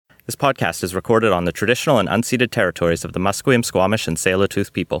This podcast is recorded on the traditional and unceded territories of the Musqueam, Squamish, and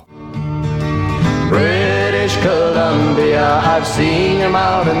Tsleil-Waututh people. British Columbia, I've seen your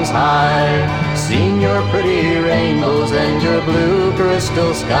mountains high, seen your pretty rainbows and your blue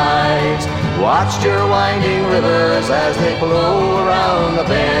crystal skies, watched your winding rivers as they flow around the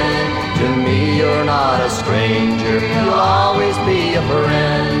bend. To me, you're not a stranger, you'll always be a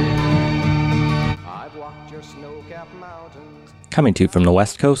friend. I've walked your snow-capped mountains. Coming to you from the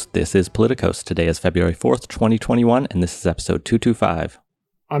West Coast, this is Politicos. Today is February 4th, 2021, and this is episode 225.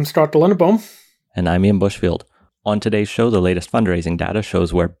 I'm Scott Lindebaum. And I'm Ian Bushfield. On today's show, the latest fundraising data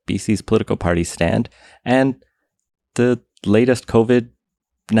shows where BC's political parties stand, and the latest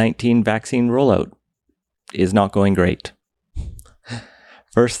COVID-19 vaccine rollout is not going great.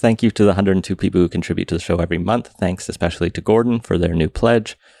 First, thank you to the 102 people who contribute to the show every month. Thanks especially to Gordon for their new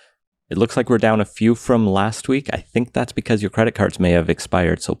pledge. It looks like we're down a few from last week. I think that's because your credit cards may have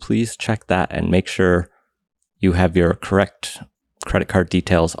expired, so please check that and make sure you have your correct credit card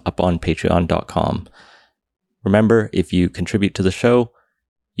details up on patreon.com. Remember, if you contribute to the show,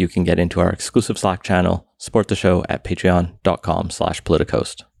 you can get into our exclusive Slack channel, support the show at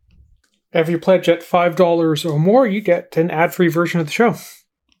patreon.com/politicos. If you pledge at $5 or more, you get an ad-free version of the show.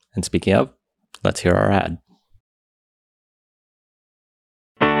 And speaking of, let's hear our ad.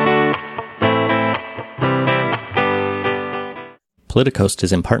 Politicos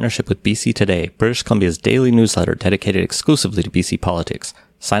is in partnership with BC Today, British Columbia's daily newsletter dedicated exclusively to BC politics.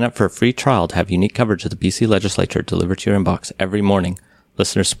 Sign up for a free trial to have unique coverage of the BC legislature delivered to your inbox every morning.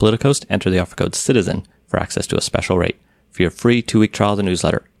 Listeners to Politicos enter the offer code CITIZEN for access to a special rate. For your free 2-week trial of the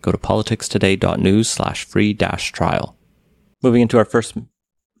newsletter, go to politicstoday.news/free-trial. Moving into our first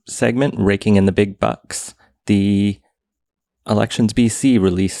segment, Raking in the Big Bucks. The Elections BC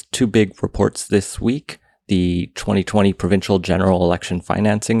released 2 big reports this week. The 2020 Provincial General Election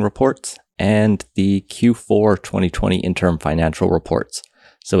Financing Reports and the Q4 2020 Interim Financial Reports.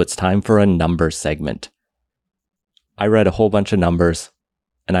 So it's time for a numbers segment. I read a whole bunch of numbers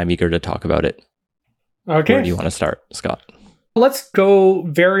and I'm eager to talk about it. Okay. Where do you want to start, Scott? Let's go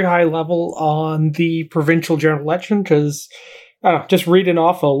very high level on the provincial general election because just reading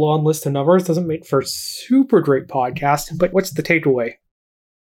off a long list of numbers doesn't make for a super great podcast. But what's the takeaway?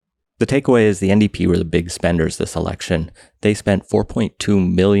 The takeaway is the NDP were the big spenders this election. They spent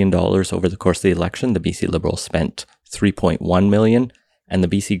 $4.2 million over the course of the election. The BC Liberals spent $3.1 million, and the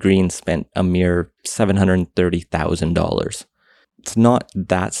BC Greens spent a mere $730,000. It's not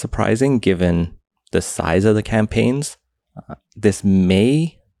that surprising given the size of the campaigns. I'd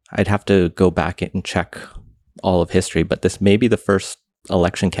have to go back and check all of history, but this may be the first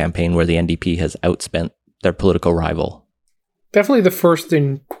election campaign where the NDP has outspent their political rival. Definitely the first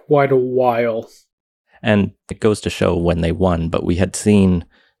in quite a while. And it goes to show when they won, but we had seen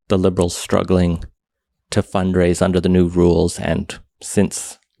the Liberals struggling to fundraise under the new rules and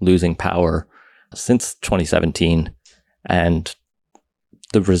since losing power since 2017. And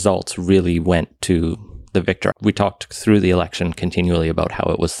the results really went to the victor. We talked through the election continually about how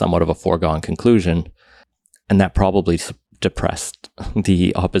it was somewhat of a foregone conclusion, and that probably depressed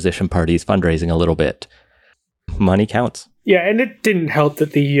the opposition party's fundraising a little bit. Money counts. Yeah, and it didn't help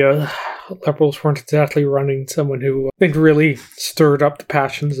that the Liberals weren't exactly running someone who I think really stirred up the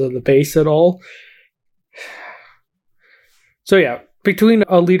passions of the base at all. So yeah, between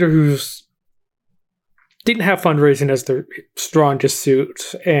a leader who's didn't have fundraising as their strongest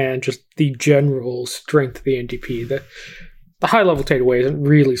suit and just the general strength of the NDP, the high-level takeaway isn't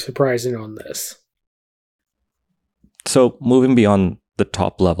really surprising on this. So moving beyond the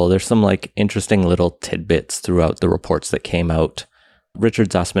top level, there's some interesting little tidbits throughout the reports that came out. Richard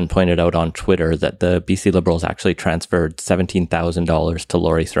Zussman pointed out on Twitter that the BC Liberals actually transferred $17,000 to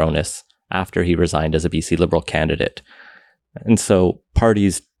Laurie Thronis after he resigned as a BC Liberal candidate. And so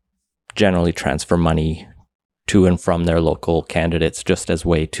parties generally transfer money to and from their local candidates just as a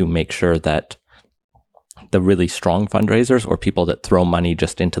way to make sure that the really strong fundraisers or people that throw money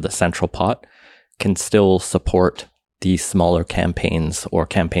just into the central pot can still support these smaller campaigns or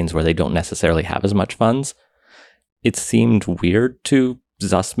campaigns where they don't necessarily have as much funds. It seemed weird to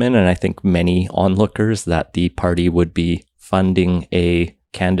Zussman and I think many onlookers that the party would be funding a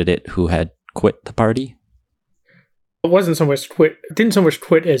candidate who had quit the party. It wasn't so much didn't so much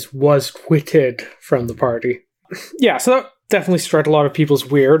quit as was quitted from the party. Yeah, so that definitely struck a lot of people's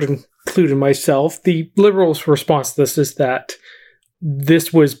weird, including myself. The Liberals' response to this is that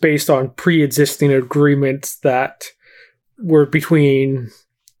this was based on pre-existing agreements that were between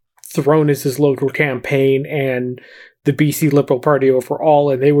Thronis' local campaign and the BC Liberal Party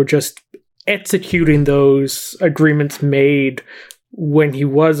overall, and they were just executing those agreements made when he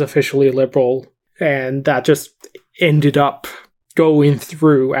was officially a Liberal, and that just ended up going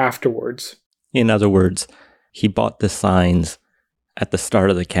through afterwards. In other words, he bought the signs at the start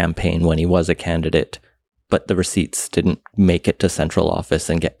of the campaign when he was a candidate, but the receipts didn't make it to central office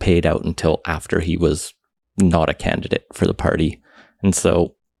and get paid out until after he was not a candidate for the party. And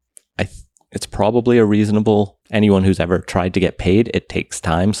so it's probably a reasonable, anyone who's ever tried to get paid, it takes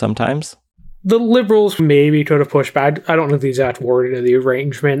time sometimes. The Liberals maybe could have pushed back. I don't know the exact wording of the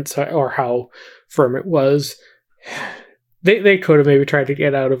arrangements or how firm it was. They could have maybe tried to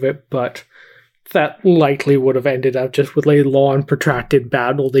get out of it, but that likely would have ended up just with a long, protracted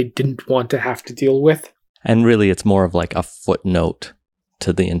battle they didn't want to have to deal with. And really, it's more of like a footnote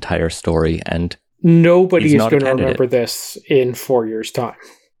to the entire story. And nobody is going to remember this in 4 years' time.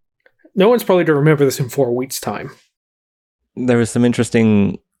 No one's probably going to remember this in 4 weeks' time. There was some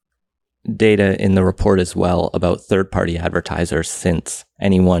interesting data in the report as well about third-party advertisers, since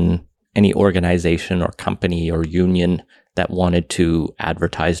any organization or company or union that wanted to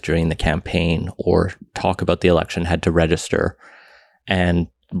advertise during the campaign or talk about the election had to register and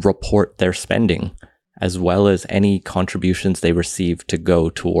report their spending, as well as any contributions they received to go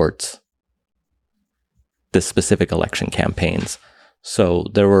towards the specific election campaigns. So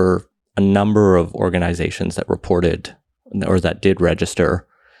there were a number of organizations that reported or that did register.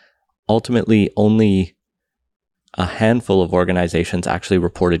 Ultimately, only a handful of organizations actually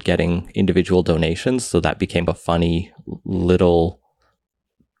reported getting individual donations. So that became a funny little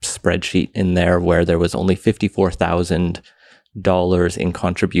spreadsheet in there where there was only $54,000 in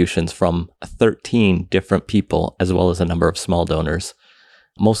contributions from 13 different people, as well as a number of small donors,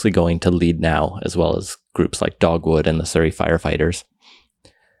 mostly going to Lead Now, as well as groups like Dogwood and the Surrey Firefighters.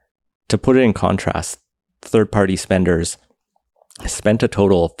 To put it in contrast, third-party spenders spent a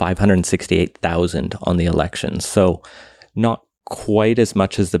total of $568,000 on the election. So not quite as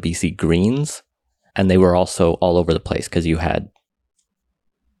much as the BC Greens. And they were also all over the place because you had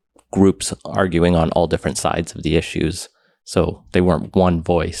groups arguing on all different sides of the issues. So they weren't one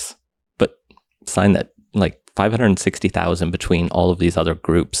voice. But sign that like $560,000 between all of these other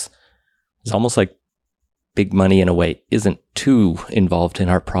groups is almost like big money in a way isn't too involved in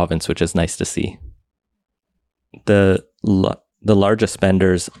our province, which is nice to see. The largest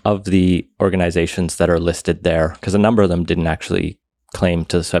spenders of the organizations that are listed there, because a number of them didn't actually claim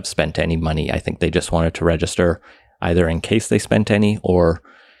to have spent any money. I think they just wanted to register either in case they spent any or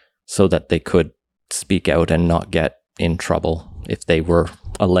so that they could speak out and not get in trouble if they were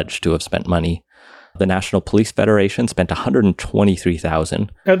alleged to have spent money. The National Police Federation spent $123,000.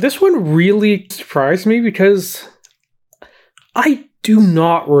 Now, this one really surprised me because I do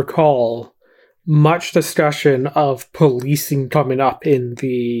not recall much discussion of policing coming up in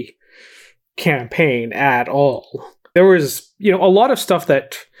the campaign at all. There was, a lot of stuff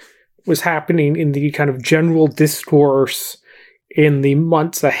that was happening in the kind of general discourse in the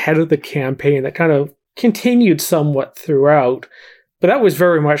months ahead of the campaign that kind of continued somewhat throughout. But that was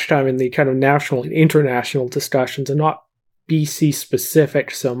very much time in the kind of national and international discussions and not BC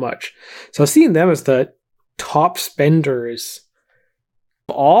specific so much. So seeing them as the top spenders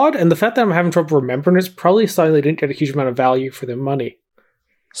odd, and the fact that I'm having trouble remembering is probably something they didn't get a huge amount of value for their money.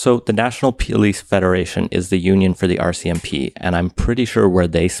 So the National Police Federation is the union for the RCMP, and I'm pretty sure where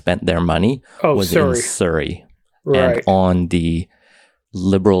they spent their money was in Surrey. Right. And on the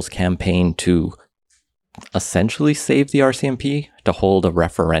Liberals' campaign to essentially save the RCMP, to hold a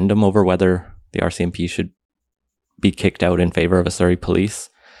referendum over whether the RCMP should be kicked out in favor of a Surrey police.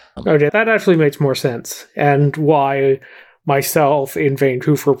 Okay, that actually makes more sense, and why myself in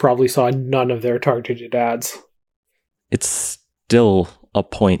Vancouver probably saw none of their targeted ads. It's still a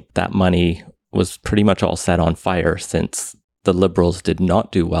point that money was pretty much all set on fire since the Liberals did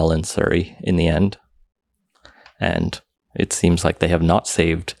not do well in Surrey in the end. And it seems like they have not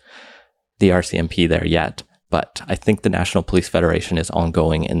saved the RCMP there yet. But I think the National Police Federation is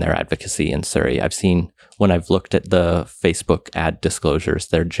ongoing in their advocacy in Surrey. I've seen, when I've looked at the Facebook ad disclosures,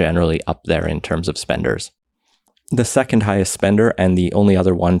 they're generally up there in terms of spenders. The second highest spender and the only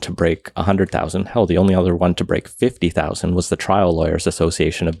other one to break 100,000, the only other one to break 50,000 was the Trial Lawyers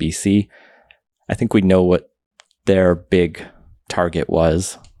Association of BC. I think we know what their big target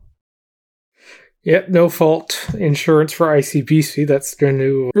was. Yep, no fault insurance for ICBC. That's going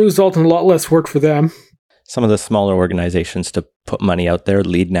to result in a lot less work for them. Some of the smaller organizations to put money out there,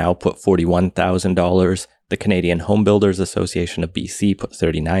 Lead Now put $41,000. The Canadian Home Builders Association of BC put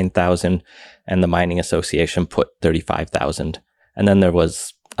 $39,000, and the Mining Association put $35,000. And then there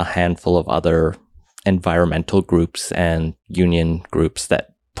was a handful of other environmental groups and union groups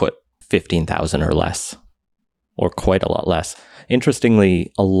that put $15,000 or less, or quite a lot less.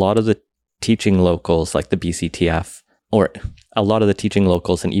 Interestingly, a lot of the teaching locals like the BCTF, or a lot of the teaching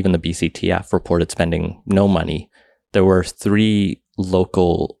locals and even the BCTF reported spending no money. There were 3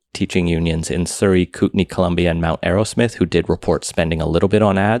 local teaching unions in Surrey, Kootenay, Columbia, and Mount Arrowsmith who did report spending a little bit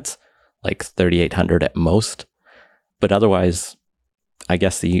on ads, like $3,800 at most. But otherwise, I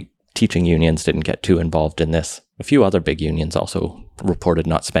guess the teaching unions didn't get too involved in this. A few other big unions also reported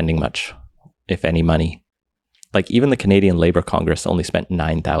not spending much, if any, money. Like even the Canadian Labour Congress only spent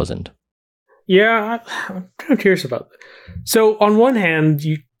 $9,000. Yeah, I'm kind of curious about that. So on one hand,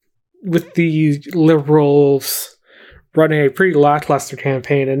 with the Liberals running a pretty lackluster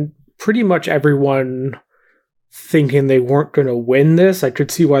campaign and pretty much everyone thinking they weren't going to win this, I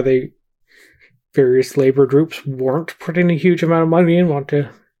could see why various labor groups weren't putting a huge amount of money in, want to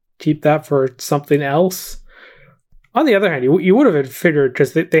keep that for something else. On the other hand, you would have figured,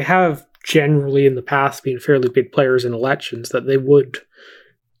 because they have generally in the past been fairly big players in elections, that they would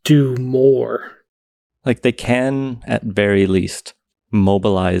do more. Like they can, at very least,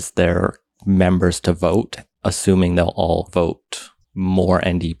 mobilize their members to vote, assuming they'll all vote more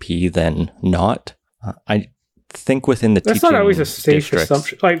NDP than not. I think within the That's not always a safe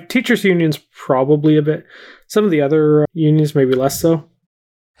assumption. Like teachers' unions, probably a bit. Some of the other unions, maybe less so.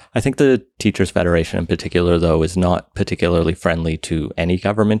 I think the Teachers Federation in particular, though, is not particularly friendly to any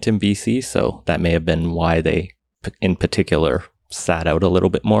government in BC, so that may have been why they, in particular, sat out a little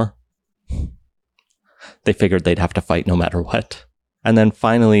bit more. They figured they'd have to fight no matter what. And then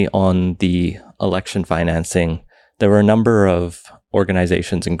finally, on the election financing, there were a number of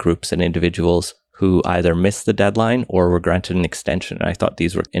organizations and groups and individuals who either missed the deadline or were granted an extension. And I thought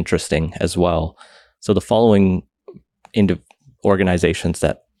these were interesting as well. So the following organizations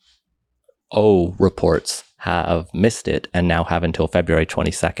that owe reports have missed it and now have until February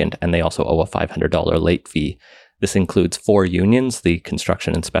 22nd, and they also owe a $500 late fee. This includes 4 unions: the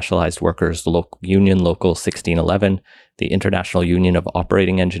Construction and Specialized Workers Union Local 1611, the International Union of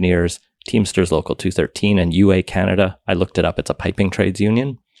Operating Engineers, Teamsters Local 213, and UA Canada. I looked it up, it's a piping trades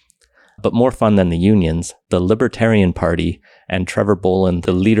union. But more fun than the unions, the Libertarian Party and Trevor Boland,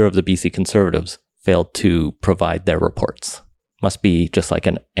 the leader of the BC Conservatives, failed to provide their reports. Must be just like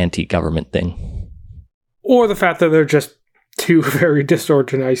an anti-government thing. Or the fact that they're just 2 very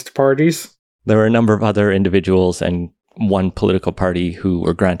disorganized parties. There were a number of other individuals and one political party who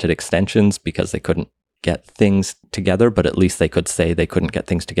were granted extensions because they couldn't get things together, but at least they could say they couldn't get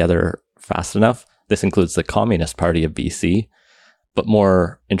things together fast enough. This includes the Communist Party of BC. But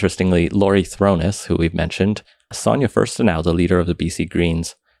more interestingly, Laurie Thronis, who we've mentioned, Sonia Furstenau, the leader of the BC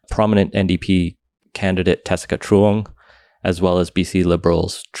Greens, prominent NDP candidate Tessica Truong, as well as BC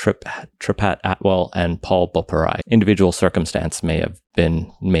Liberals Tripat Atwell and Paul Boparai. Individual circumstance may have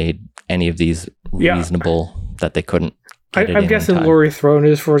been made any of these reasonable that they couldn't get it I'm guessing Laurie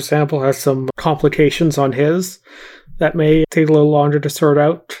Thronis, for example, has some complications on his that may take a little longer to sort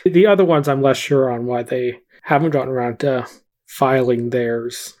out. The other ones I'm less sure on why they haven't gotten around to filing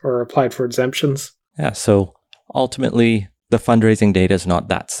theirs or applied for exemptions. Yeah, so ultimately the fundraising data is not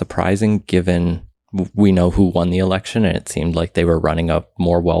that surprising given we know who won the election, and it seemed like they were running a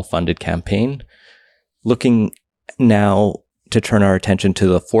more well-funded campaign. Looking now to turn our attention to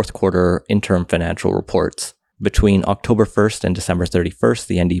the fourth quarter interim financial reports. Between October 1st and December 31st,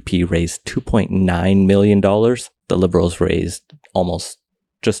 the NDP raised $2.9 million. The Liberals raised almost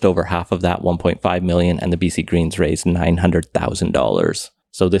just over half of that, $1.5 million, and the BC Greens raised $900,000.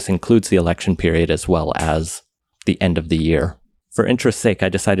 So this includes the election period as well as the end of the year. For interest's sake, I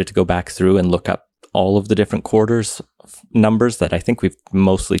decided to go back through and look up all of the different quarters numbers that I think we've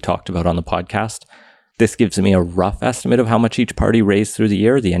mostly talked about on the podcast. This gives me a rough estimate of how much each party raised through the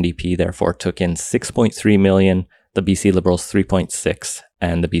year. The NDP therefore took in $6.3 million, the BC Liberals $3.6,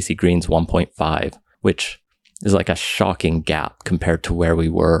 and the BC Greens $1.5, which is like a shocking gap compared to where we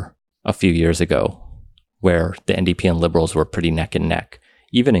were a few years ago, where the NDP and Liberals were pretty neck and neck.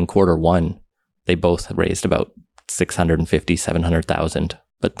 Even in quarter one, they both raised about $650,000, $700,000.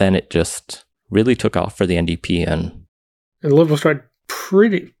 But then it just really took off for the NDP, and the Liberals got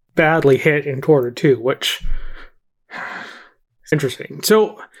pretty badly hit in quarter two, which is interesting.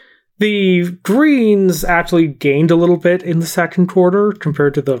 So the Greens actually gained a little bit in the second quarter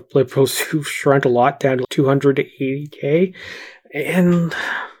compared to the Liberals, who shrunk a lot down to 280K. And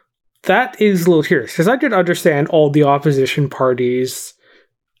that is a little curious, because I could understand all the opposition parties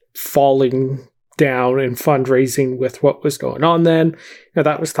falling down in fundraising with what was going on then. You know,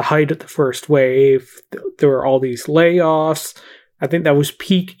 that was the height of the first wave. There were all these layoffs. I think that was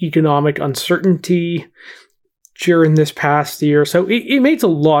peak economic uncertainty during this past year. So it makes a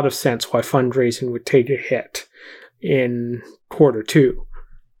lot of sense why fundraising would take a hit in Q2.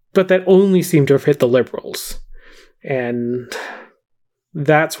 But that only seemed to have hit the Liberals. And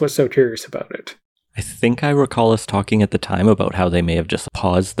that's what's so curious about it. I think I recall us talking at the time about how they may have just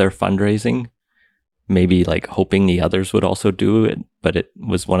paused their fundraising, maybe like hoping the others would also do it, but it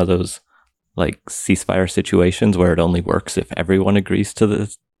was one of those like ceasefire situations where it only works if everyone agrees to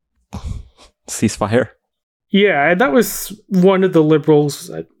the ceasefire. Yeah, and that was one of the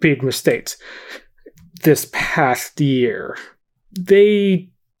Liberals' big mistakes this past year. They,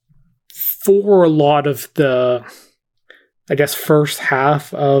 for a lot of the, I guess, first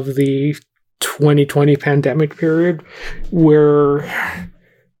half of the 2020 pandemic period, were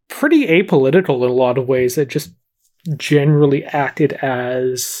pretty apolitical in a lot of ways. That just generally acted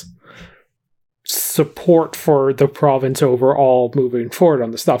as support for the province overall moving forward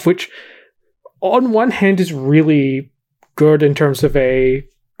on the stuff, which on one hand is really good in terms of a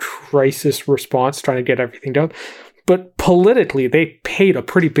crisis response, trying to get everything done. But politically, they paid a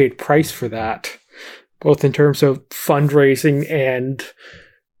pretty big price for that, both in terms of fundraising and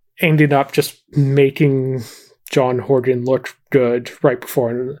ended up just making John Horgan look good right before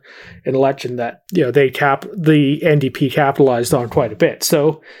an election that, you know, the NDP capitalized on quite a bit.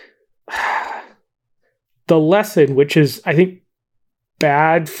 So the lesson, which is, I think,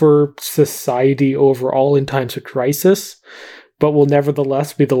 bad for society overall in times of crisis, but will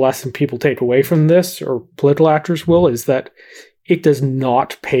nevertheless be the lesson people take away from this, or political actors will, is that it does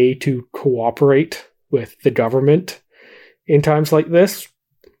not pay to cooperate with the government in times like this.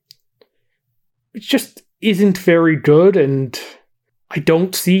 It just isn't very good, and I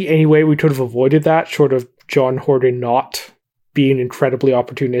don't see any way we could have avoided that, short of John Horgan not being incredibly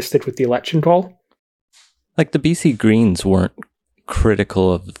opportunistic with the election call. Like the BC Greens weren't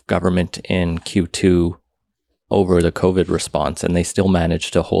critical of government in Q2 over the COVID response, and they still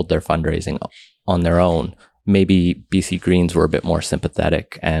managed to hold their fundraising on their own. Maybe BC Greens were a bit more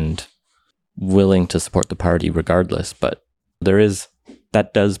sympathetic and willing to support the party regardless, but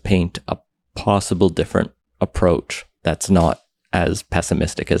that does paint a possible different approach that's not as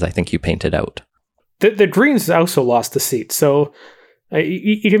pessimistic as I think you painted out. The Greens also lost the seat, so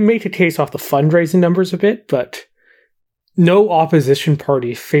you can make a case off the fundraising numbers a bit, but no opposition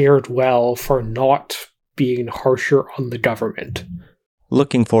party fared well for not being harsher on the government.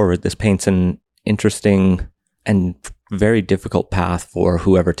 Looking forward, this paints an interesting and very difficult path for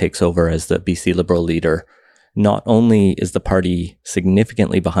whoever takes over as the BC Liberal leader. Not only is the party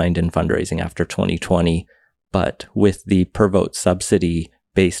significantly behind in fundraising after 2020, but with the per vote subsidy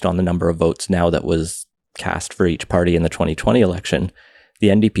based on the number of votes now that was cast for each party in the 2020 election, the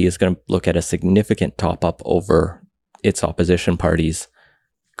NDP is going to look at a significant top up over its opposition parties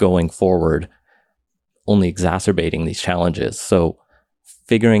going forward, only exacerbating these challenges. So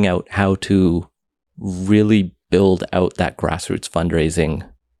figuring out how to really build out that grassroots fundraising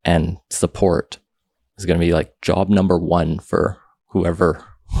and support is going to be like job number one for whoever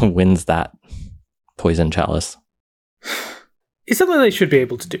wins that poison chalice. It's something they should be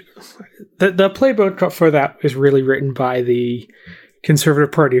able to do. The playbook for that is really written by the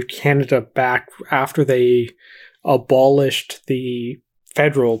Conservative Party of Canada back after they abolished the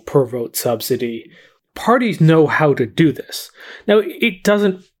federal per vote subsidy. Parties know how to do this. Now, it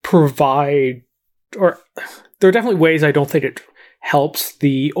doesn't provide, or there are definitely ways I don't think it helps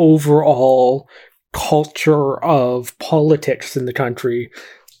the overall culture of politics in the country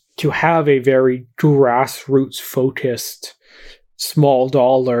to have a very grassroots focused small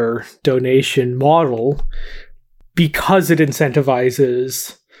dollar donation model, because it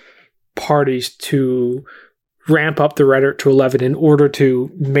incentivizes parties to ramp up the rhetoric to 11 in order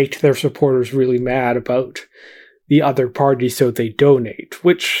to make their supporters really mad about the other party so they donate,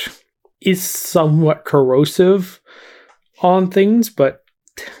 which is somewhat corrosive on things, but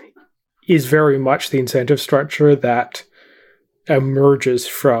is very much the incentive structure that emerges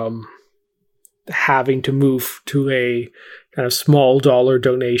from having to move to a kind of small dollar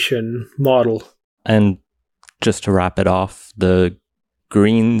donation model. And just to wrap it off, the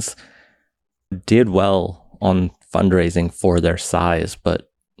Greens did well on fundraising for their size,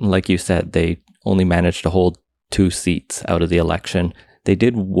 but like you said, they only managed to hold 2 seats out of the election. They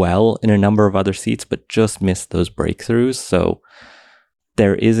did well in a number of other seats, but just missed those breakthroughs. So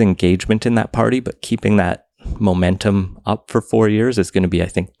there is engagement in that party, but keeping that momentum up for 4 years is going to be, I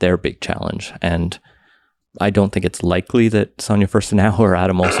think, their big challenge. And I don't think it's likely that Sonia Furstenau or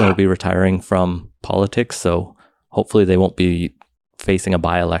Adam Olsen will be retiring from politics. So hopefully they won't be facing a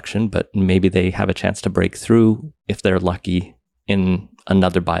by-election, but maybe they have a chance to break through if they're lucky in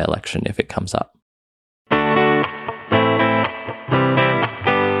another by-election if it comes up.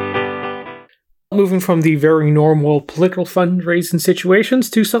 moving from the very normal political fundraising situations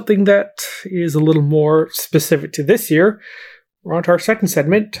to something that is a little more specific to this year. We're on to our second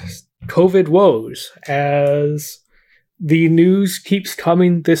segment, COVID woes, as the news keeps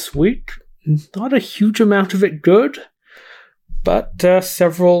coming this week. Not a huge amount of it good, but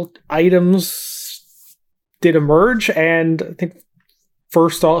several items did emerge, and I think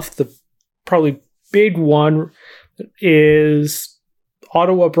first off, the probably big one is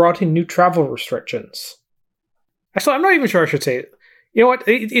Ottawa brought in new travel restrictions. Actually, I'm not even sure I should say it. You know what?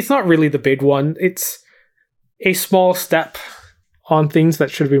 It's not really the big one. It's a small step on things that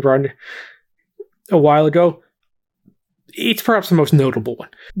should have been brought in a while ago. It's perhaps the most notable one.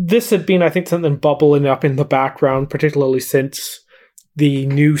 This had been, I think, something bubbling up in the background, particularly since the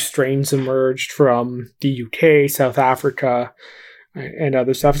new strains emerged from the UK, South Africa, and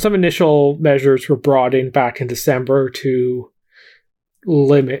other stuff. Some initial measures were brought in back in December to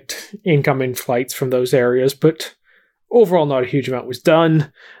limit incoming flights from those areas, but overall not a huge amount was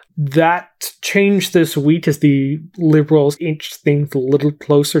done. That changed this week as the Liberals inched things a little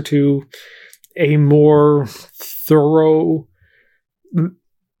closer to a more thorough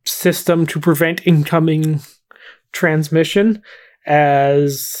system to prevent incoming transmission,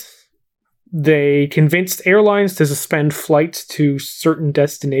 as they convinced airlines to suspend flights to certain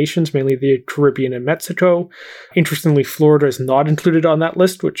destinations, mainly the Caribbean and Mexico. Interestingly, Florida is not included on that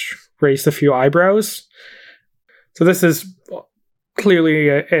list, which raised a few eyebrows. So this is clearly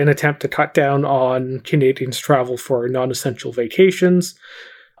an attempt to cut down on Canadians' travel for non-essential vacations.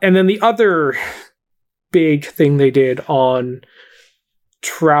 And then the other big thing they did on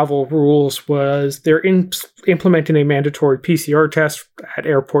travel rules was they're implementing a mandatory PCR test at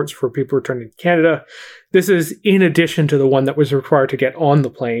airports for people returning to Canada. This is in addition to the one that was required to get on the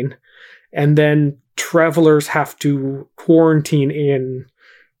plane. And then travelers have to quarantine in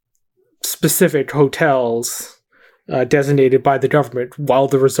specific hotels designated by the government while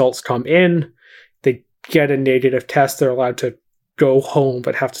the results come in. They get a negative test. They're allowed to go home,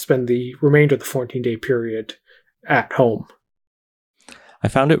 but have to spend the remainder of the 14-day period at home. I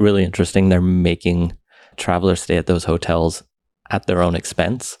found it really interesting. They're making travelers stay at those hotels at their own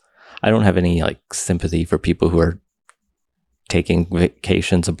expense. I don't have any sympathy for people who are taking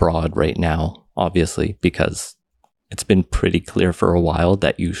vacations abroad right now, obviously, because it's been pretty clear for a while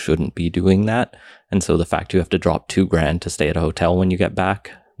that you shouldn't be doing that. And so the fact you have to drop $2,000 to stay at a hotel when you get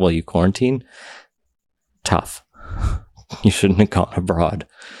back while you quarantine, tough. You shouldn't have gone abroad.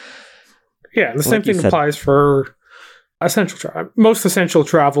 Yeah, and the same thing applies for essential travel. Most essential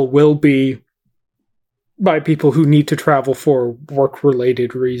travel will be by people who need to travel for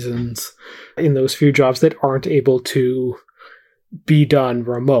work-related reasons in those few jobs that aren't able to be done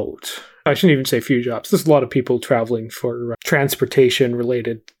remote. I shouldn't even say few jobs. There's a lot of people traveling for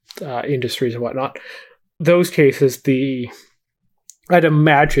transportation-related industries and whatnot. Those cases, I'd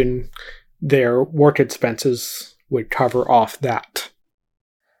imagine their work expenses would cover off that.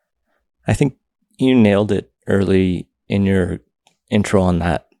 I think you nailed it early in your intro on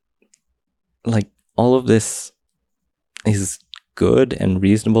that. All of this is good and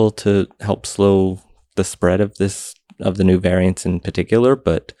reasonable to help slow the spread of the new variants in particular,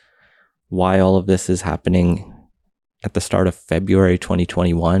 but why all of this is happening at the start of February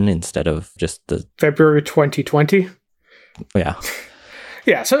 2021 instead of just the February 2020? Yeah.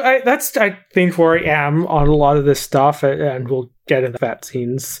 Yeah, so that's, I think, where I am on a lot of this stuff, and we'll get into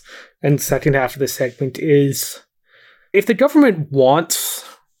vaccines. And the second half of this segment is, if the government wants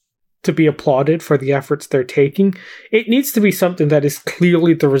to be applauded for the efforts they're taking, it needs to be something that is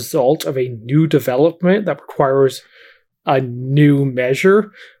clearly the result of a new development that requires a new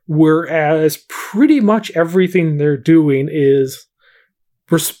measure, whereas pretty much everything they're doing is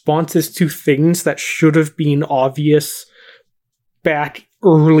responses to things that should have been obvious back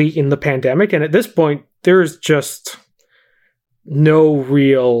early in the pandemic. And at this point, there's just there's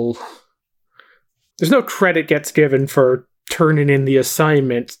no credit gets given for turning in the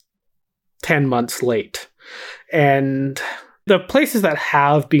assignment 10 months late. And the places that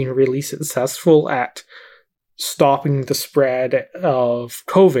have been really successful at stopping the spread of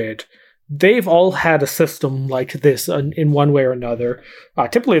COVID, they've all had a system like this in one way or another.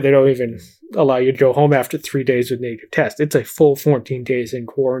 Typically, they don't even allow you to go home after 3 days with negative test. It's a full 14 days in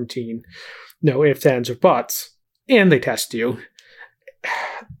quarantine. No ifs, ands, or buts. And they test you.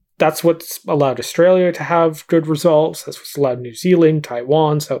 That's what's allowed Australia to have good results. That's what's allowed New Zealand,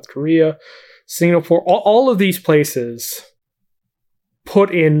 Taiwan, South Korea, Singapore. All of these places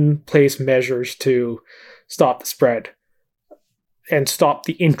put in place measures to stop the spread and stop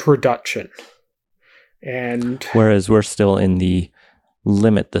the introduction. And whereas we're still in the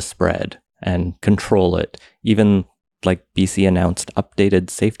limit the spread. and control it. Even like BC announced updated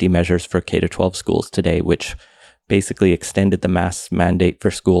safety measures for K-12 schools today, which basically extended the mask mandate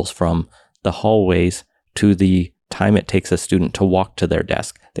for schools from the hallways to the time it takes a student to walk to their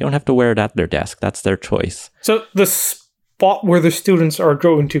desk. They don't have to wear it at their desk. That's their choice. So the spot where the students are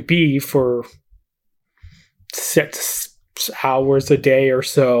going to be for 6 hours a day or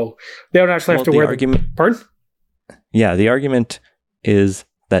so, they don't actually have to wear argument. Pardon? Yeah, the argument is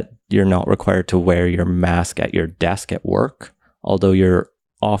that you're not required to wear your mask at your desk at work, although your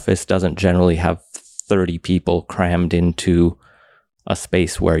office doesn't generally have 30 people crammed into a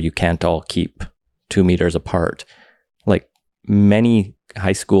space where you can't all keep 2 meters apart. Like many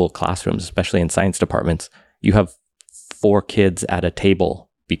high school classrooms, especially in science departments, you have 4 kids at a table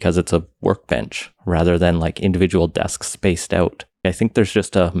because it's a workbench rather than like individual desks spaced out. I think there's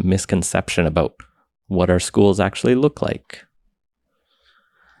just a misconception about what our schools actually look like.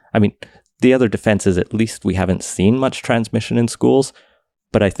 I mean, the other defense is at least we haven't seen much transmission in schools,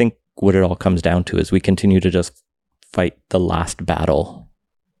 but I think what it all comes down to is we continue to just fight the last battle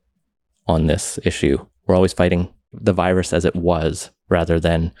on this issue. We're always fighting the virus as it was rather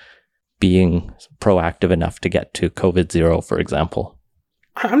than being proactive enough to get to COVID-0, for example.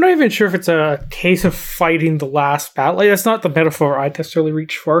 I'm not even sure if it's a case of fighting the last battle. Like, that's not the metaphor I necessarily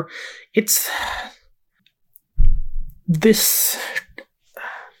reach for. It's this...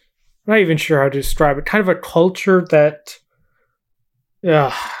 I'm not even sure how to describe it. Kind of a culture that...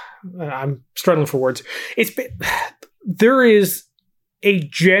 I'm struggling for words. There is a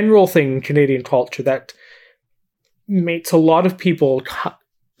general thing in Canadian culture that makes a lot of people,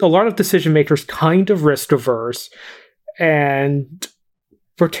 a lot of decision makers kind of risk averse, and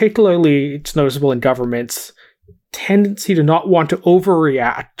particularly it's noticeable in governments, tendency to not want to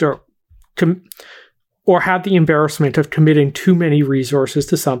overreact or have the embarrassment of committing too many resources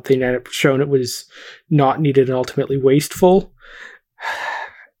to something and it's shown it was not needed and ultimately wasteful.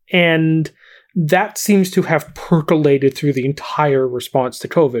 And that seems to have percolated through the entire response to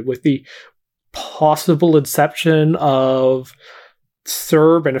COVID, with the possible inception of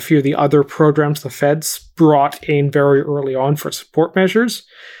CERB and a few of the other programs the feds brought in very early on for support measures.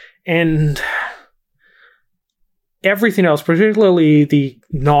 And everything else, particularly the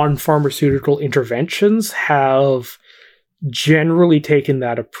non-pharmaceutical interventions, have generally taken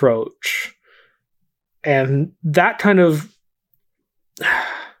that approach. And that kind of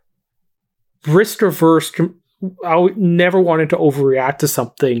risk-averse, I never wanted to overreact to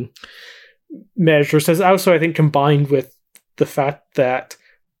something measures has also, I think, combined with the fact that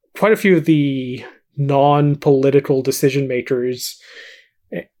quite a few of the non-political decision makers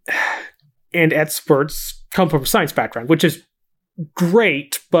and experts come from a science background, which is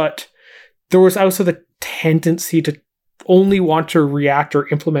great, but there was also the tendency to only want to react or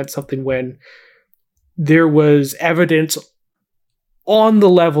implement something when there was evidence on the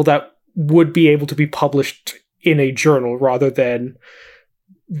level that would be able to be published in a journal, rather than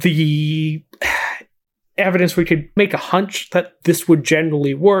the evidence we could make a hunch that this would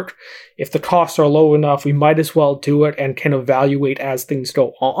generally work. If the costs are low enough, we might as well do it and can evaluate as things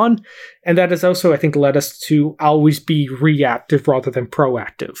go on. And that has also, I think, led us to always be reactive rather than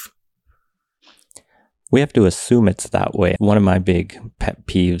proactive. We have to assume it's that way. One of my big pet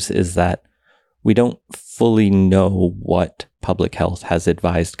peeves is that we don't fully know what public health has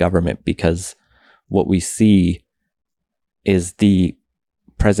advised government, because what we see is the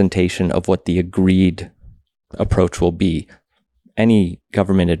presentation of what the agreed approach will be. Any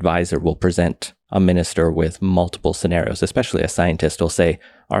government advisor will present a minister with multiple scenarios, especially a scientist will say,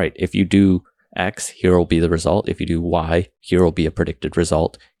 all right, if you do X, here will be the result. If you do Y, here will be a predicted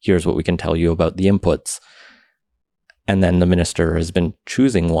result. Here's what we can tell you about the inputs. And then the minister has been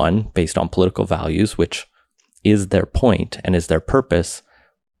choosing one based on political values, which is their point and is their purpose.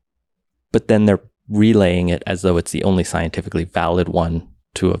 But then they're relaying it as though it's the only scientifically valid one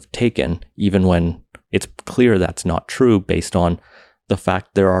to have taken, even when it's clear that's not true based on the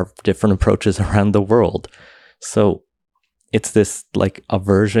fact there are different approaches around the world. So it's this like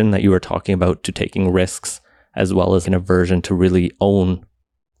aversion that you were talking about to taking risks, as well as an aversion to really own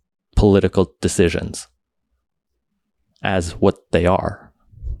political decisions as what they are.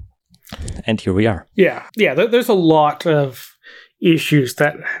 And here we are. Yeah. There's a lot of issues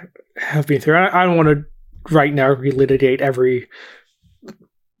that have been through. I don't want to right now relitigate every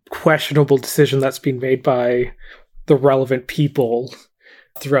questionable decision that's been made by the relevant people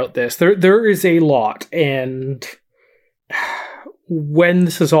throughout this. There is a lot, and when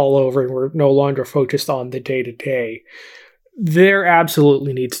this is all over and we're no longer focused on the day-to-day, there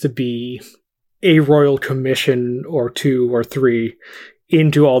absolutely needs to be a royal commission or 2 or 3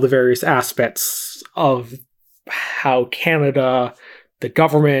 into all the various aspects of how Canada, the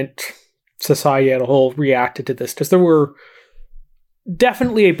government, society as a whole reacted to this, because there were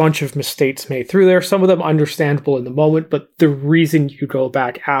definitely a bunch of mistakes made through there, some of them understandable in the moment, but the reason you go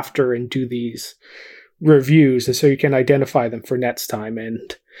back after and do these reviews is so you can identify them for next time.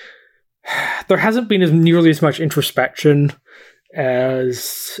 And there hasn't been nearly as much introspection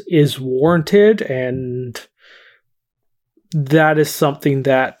as is warranted, and that is something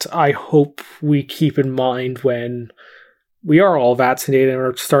that I hope we keep in mind when we are all vaccinated and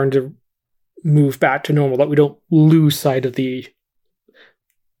are starting to move back to normal, that we don't lose sight of the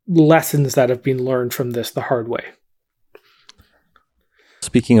lessons that have been learned from this the hard way.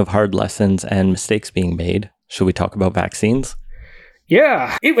 Speaking of hard lessons and mistakes being made, should we talk about vaccines?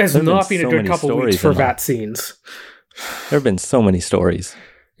 Yeah, it has not been a good couple of weeks for vaccines. There have been so many stories.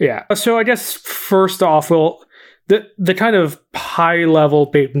 Yeah, so I guess first off, well, the kind of high-level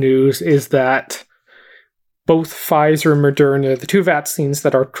big news is that both Pfizer and Moderna, the two vaccines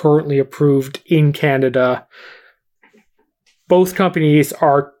that are currently approved in Canada, both companies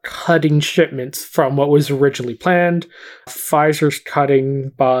are cutting shipments from what was originally planned. Pfizer's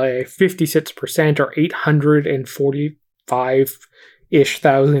cutting by 56%, or 845-ish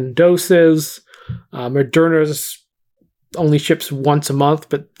thousand doses. Moderna's only ships once a month,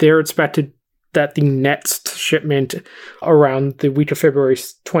 but they're expected that the next shipment around the week of February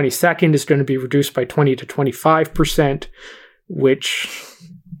 22nd is going to be reduced by 20 to 25%, which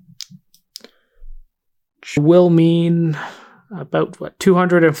will mean about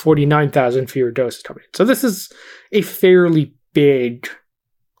 249,000 fewer doses coming in. So this is a fairly big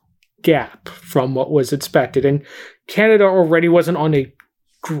gap from what was expected. And Canada already wasn't on a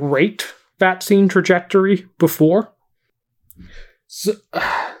great vaccine trajectory before. So,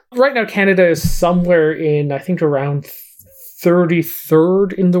 right now, Canada is somewhere in, I think, around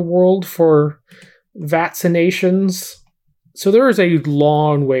 33rd in the world for vaccinations. So there is a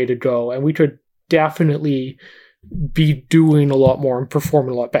long way to go, and we could definitely be doing a lot more and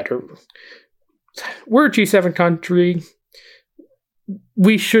performing a lot better. We're a G7 country.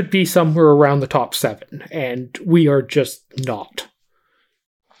 We should be somewhere around the top 7, and we are just not.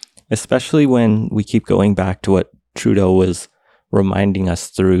 Especially when we keep going back to what Trudeau was reminding us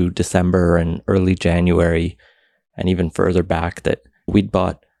through December and early January, and even further back, that we'd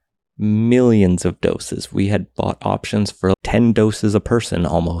bought millions of doses. We had bought options for 10 doses a person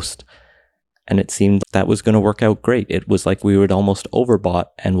almost. And it seemed that was going to work out great. It was like we would almost overbought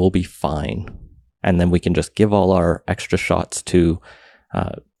and we'll be fine. And then we can just give all our extra shots to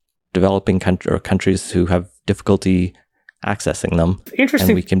developing countries who have difficulty accessing them.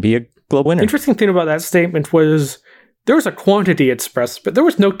 And we can be a global winner. Interesting thing about that statement was there was a quantity expressed, but there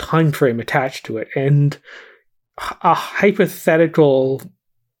was no time frame attached to it. And a hypothetical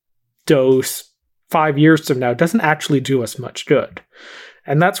dose 5 years from now doesn't actually do us much good.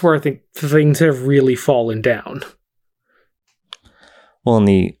 And that's where I think things have really fallen down. Well, and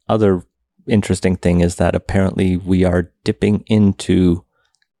the other interesting thing is that apparently we are dipping into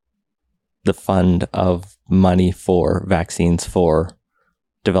the fund of money for vaccines for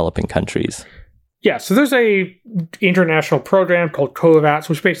developing countries. Yeah, so there's a international program called COVAX,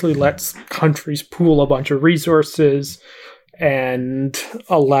 which basically lets countries pool a bunch of resources and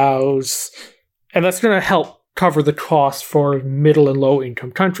that's going to help cover the cost for middle and low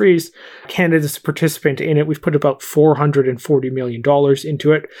income countries. Canada's a participant in it. We've put about $440 million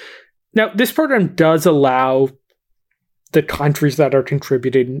into it. Now, this program does allow the countries that are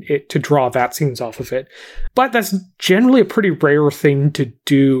contributing it to draw vaccines off of it, but that's generally a pretty rare thing to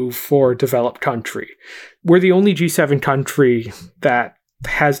do for a developed country. We're the only G7 country that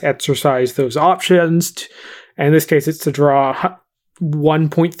has exercised those options. And in this case, it's to draw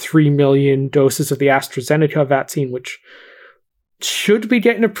 1.3 million doses of the AstraZeneca vaccine, which should be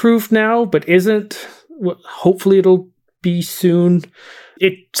getting approved now, but isn't. Hopefully it'll be soon.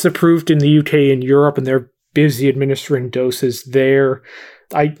 It's approved in the UK and Europe, and they're busy administering doses there.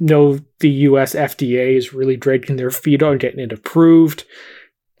 I know the US FDA is really dragging their feet on getting it approved.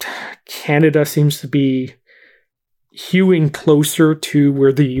 Canada seems to be hewing closer to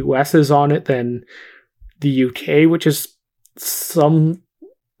where the US is on it than the UK, which is somewhat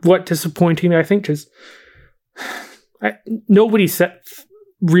disappointing, I think, because nobody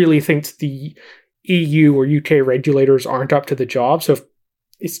really thinks the EU or UK regulators aren't up to the job. So if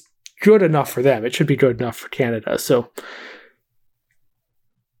it's good enough for them, it should be good enough for Canada. So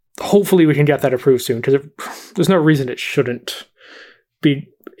hopefully we can get that approved soon, because there's no reason it shouldn't be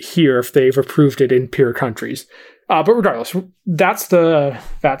here if they've approved it in peer countries. But regardless, that's the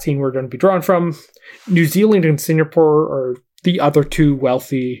vaccine we're going to be drawing from. New Zealand and Singapore are the other two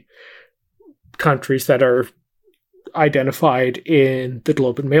wealthy countries that are identified in the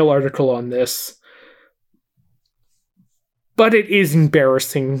Globe and Mail article on this. But it is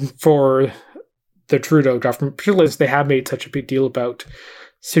embarrassing for the Trudeau government, particularly as they have made such a big deal about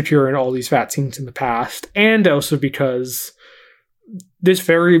securing all these vaccines in the past, and also because this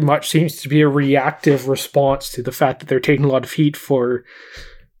very much seems to be a reactive response to the fact that they're taking a lot of heat for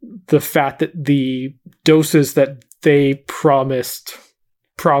the fact that the doses that they promised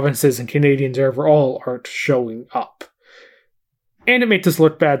provinces and Canadians overall aren't showing up. And it makes us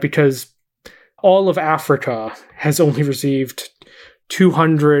look bad because all of Africa has only received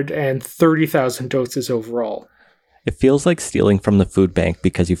 230,000 doses overall. It feels like stealing from the food bank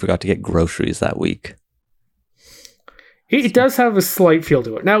because you forgot to get groceries that week. It does have a slight feel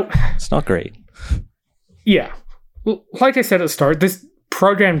to it. Now, it's not great. Yeah. Well, like I said at the start, this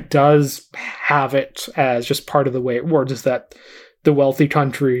program does have it as just part of the way it works, is that the wealthy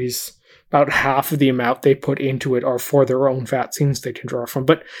countries, about half of the amount they put into it are for their own vaccines they can draw from.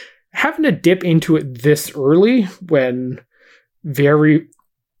 But having to dip into it this early when there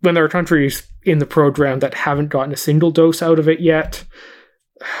are countries in the program that haven't gotten a single dose out of it yet,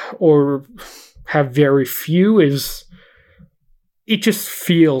 or have very few, it just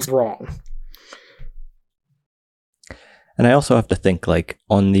feels wrong. And I also have to think, like,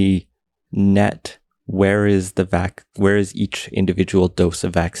 on the net, where is each individual dose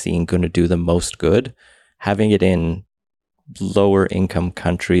of vaccine going to do the most good? Having it in lower income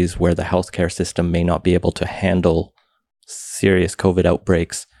countries where the healthcare system may not be able to handle serious COVID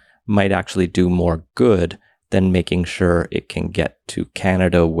outbreaks might actually do more good than making sure it can get to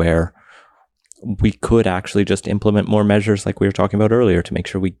Canada, where we could actually just implement more measures like we were talking about earlier to make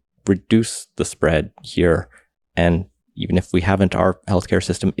sure we reduce the spread here. And even if we haven't, our healthcare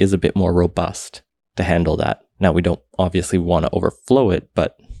system is a bit more robust to handle that. Now, we don't obviously want to overflow it,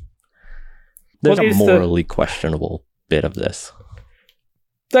 but there's a morally questionable bit of this.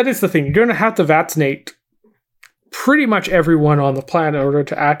 That is the thing. You're going to have to vaccinate pretty much everyone on the planet in order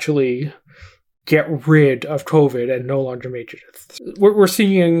to actually get rid of COVID and no longer make it. We're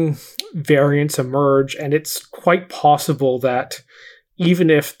seeing variants emerge, and it's quite possible that even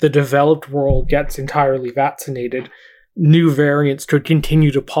if the developed world gets entirely vaccinated, new variants could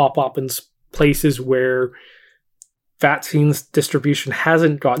continue to pop up in places where vaccines distribution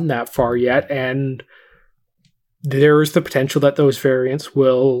hasn't gotten that far yet, and there is the potential that those variants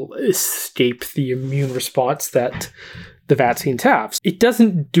will escape the immune response that the vaccines have. It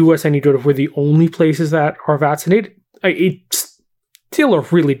doesn't do us any good if we're the only places that are vaccinated. It's still a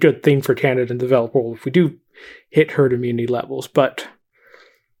really good thing for Canada and the developed world if we do hit herd immunity levels, but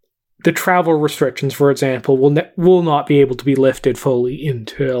the travel restrictions, for example, will not be able to be lifted fully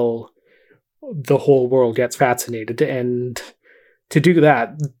until the whole world gets vaccinated. And to do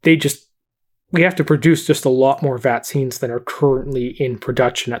that, we have to produce just a lot more vaccines than are currently in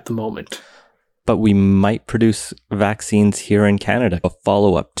production at the moment. But we might produce vaccines here in Canada. A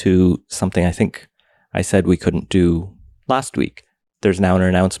follow-up to something I think I said we couldn't do last week. There's now an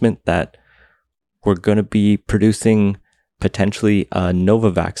announcement that we're going to be producing potentially a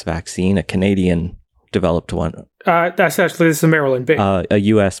Novavax vaccine, a Canadian-developed one. This is a Maryland-based. A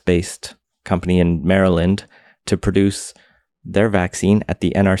US-based company in Maryland to produce their vaccine at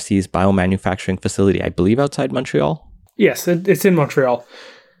the NRC's biomanufacturing facility, I believe outside Montreal. Yes, it's in Montreal.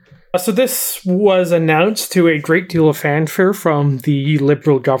 So this was announced to a great deal of fanfare from the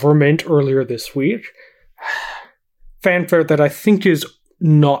Liberal government earlier this week. Fanfare that I think is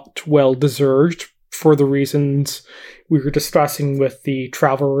not well deserved for the reasons we were discussing with the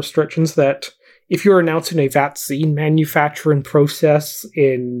travel restrictions, that if you're announcing a vaccine manufacturing process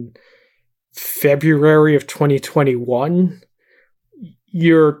in February of 2021,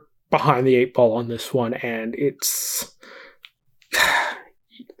 you're behind the eight ball on this one, and it's...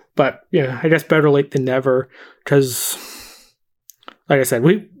 But, yeah, I guess better late than never, because, like I said,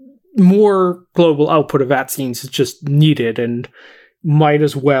 more global output of vaccines is just needed, and might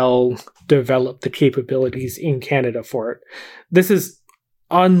as well develop the capabilities in Canada for it. This is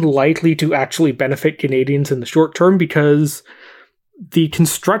unlikely to actually benefit Canadians in the short term, because the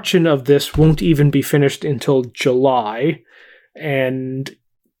construction of this won't even be finished until July, and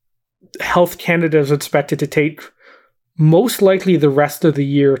Health Canada is expected to take most likely the rest of the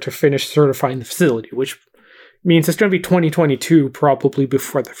year to finish certifying the facility, which means it's going to be 2022 probably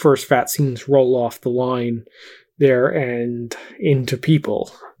before the first vaccines roll off the line there and into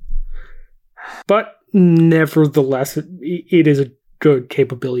people. But nevertheless, it is a good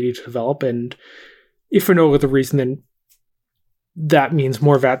capability to develop, and if for no other reason, then that means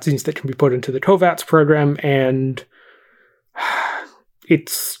more vaccines that can be put into the COVAX program, and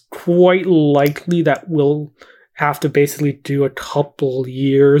it's quite likely that we'll have to basically do a couple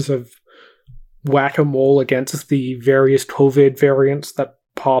years of whack-a-mole against the various COVID variants that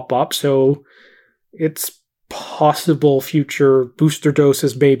pop up. So it's possible future booster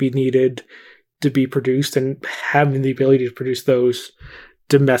doses may be needed to be produced, and having the ability to produce those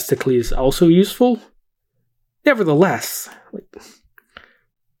domestically is also useful. Nevertheless,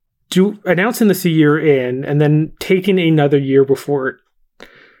 announcing this a year in and then taking another year before it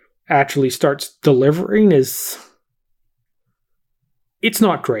actually starts delivering it's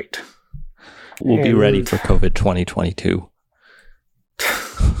not great. We'll be ready for COVID 2022.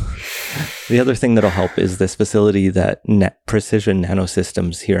 The other thing that'll help is this facility that Precision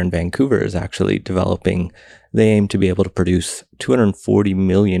Nanosystems here in Vancouver is actually developing. They aim to be able to produce 240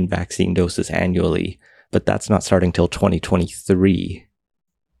 million vaccine doses annually, but that's not starting till 2023.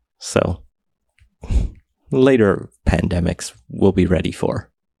 So later pandemics we'll be ready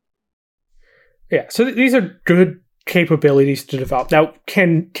for. Yeah, so these are good capabilities to develop. Now,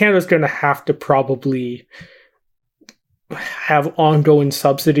 Canada's going to have to probably have ongoing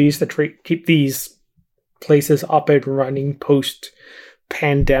subsidies that keep these places up and running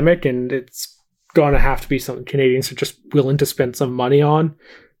post-pandemic, and it's going to have to be something Canadians are just willing to spend some money on,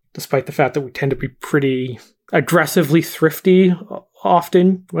 despite the fact that we tend to be pretty aggressively thrifty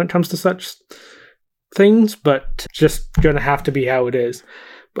often when it comes to such things, but just going to have to be how it is.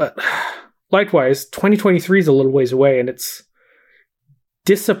 But likewise, 2023 is a little ways away, and it's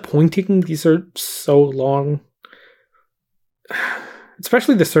disappointing these are so long,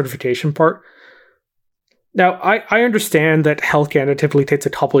 especially the certification part. Now, I understand that Health Canada typically takes a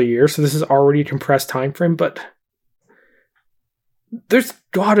couple of years, so this is already a compressed time frame, but there's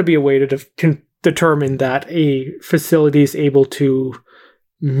got to be a way to determine that a facility is able to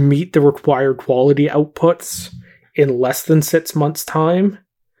meet the required quality outputs in less than 6 months' time.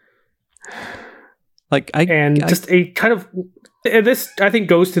 This, I think,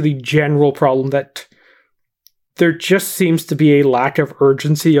 goes to the general problem that there just seems to be a lack of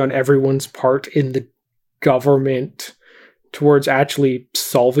urgency on everyone's part in the government towards actually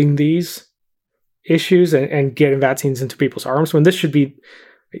solving these issues and getting vaccines into people's arms, when this should be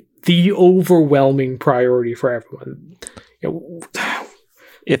the overwhelming priority for everyone.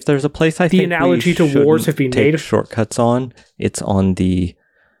 If there's a place I think the analogy to wars have been made shortcuts on, it's on the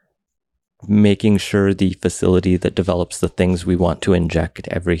making sure the facility that develops the things we want to inject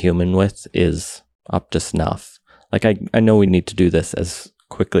every human with is up to snuff. Like, I know we need to do this as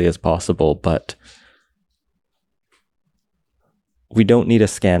quickly as possible, but we don't need a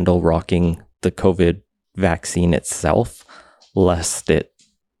scandal rocking the COVID vaccine itself, lest it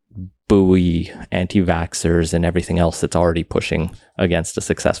buoy anti-vaxxers and everything else that's already pushing against a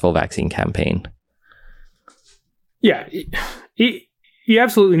successful vaccine campaign. Yeah, you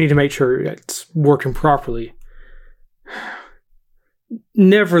absolutely need to make sure it's working properly.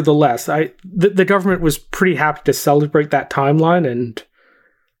 Nevertheless, the government was pretty happy to celebrate that timeline, and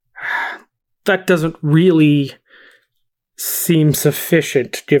that doesn't really seem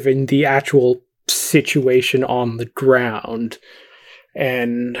sufficient given the actual situation on the ground.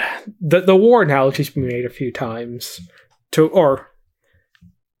 And the war analogy's been made a few times, or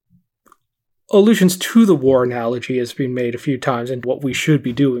allusions to the war analogy has been made a few times and what we should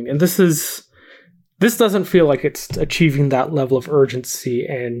be doing. And this doesn't feel like it's achieving that level of urgency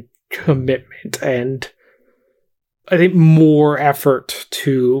and commitment. And I think more effort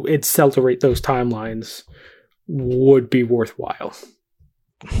to accelerate those timelines would be worthwhile.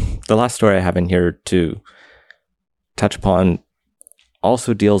 The last story I have in here to touch upon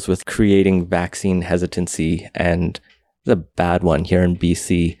also deals with creating vaccine hesitancy, and the bad one here in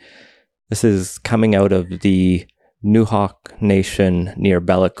BC. This is coming out of the Nuhawk Nation near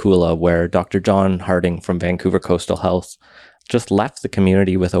Bella Coola, where Dr. John Harding from Vancouver Coastal Health just left the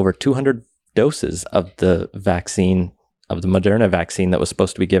community with over 200 doses of the vaccine, of the Moderna vaccine that was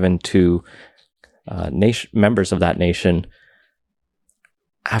supposed to be given to members of that nation,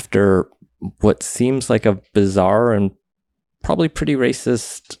 after what seems like a bizarre and probably pretty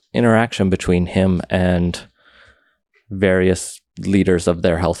racist interaction between him and various leaders of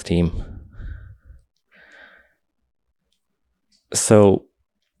their health team. So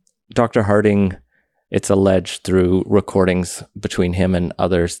Dr. Harding, it's alleged through recordings between him and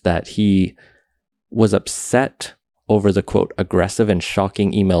others that he was upset over the, quote, aggressive and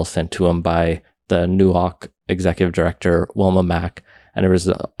shocking email sent to him by the Nuhawk executive director, Wilma Mack. And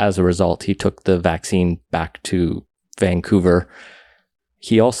as a result, he took the vaccine back to Vancouver.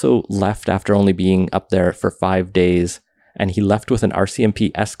 He also left after only being up there for 5 days, and he left with an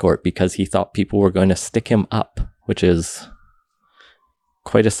RCMP escort because he thought people were going to stick him up, which is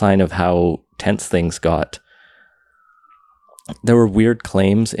quite a sign of how tense things got. There were weird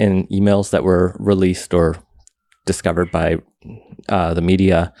claims in emails that were released or discovered by the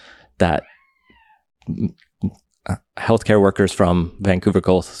media that healthcare workers from Vancouver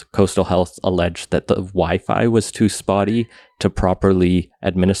Coastal Health alleged that the Wi-Fi was too spotty to properly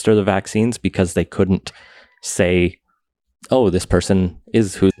administer the vaccines because they couldn't say, oh, this person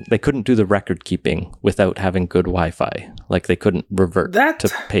is who. They couldn't do the record keeping without having good Wi-Fi. Like they couldn't revert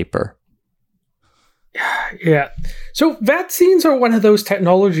to paper. Yeah. So vaccines are one of those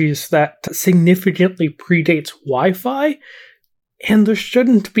technologies that significantly predates Wi-Fi. And there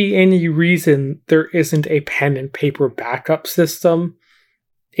shouldn't be any reason there isn't a pen and paper backup system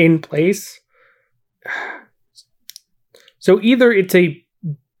in place. So either it's a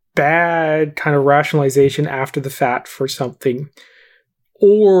bad kind of rationalization after the fact for something,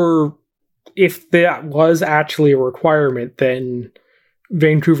 or if that was actually a requirement, then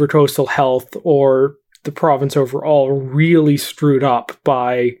Vancouver Coastal Health or the province overall really screwed up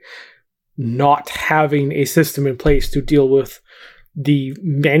by not having a system in place to deal with the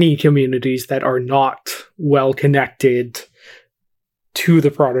many communities that are not well connected to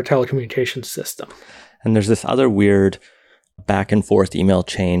the broader telecommunications system. And there's this other weird back and forth email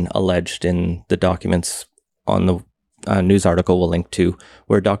chain alleged in the documents on the news article we'll link to,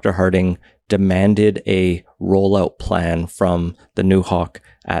 where Dr. Harding demanded a rollout plan from the Newhawk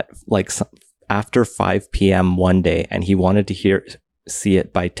at after 5 p.m. one day, and he wanted to see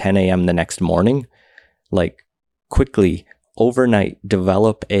it by 10 a.m. the next morning. Like, quickly, overnight,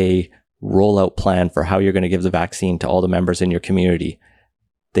 develop a rollout plan for how you're going to give the vaccine to all the members in your community.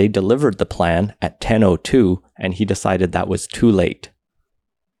 They delivered the plan at 10:02, and he decided that was too late.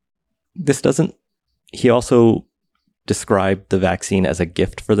 He also described the vaccine as a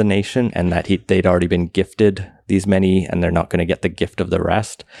gift for the nation, and that they'd already been gifted these many, and they're not going to get the gift of the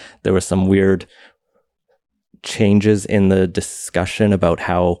rest. There was some weird changes in the discussion about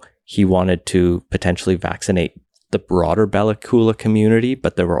how he wanted to potentially vaccinate the broader Bella Coola community,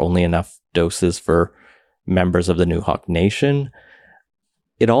 but there were only enough doses for members of the Newhawk Nation.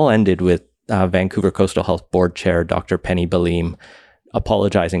 It all ended with Vancouver Coastal Health Board Chair Dr. Penny Baleem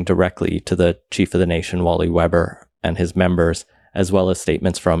apologizing directly to the Chief of the Nation, Wally Weber, and his members, as well as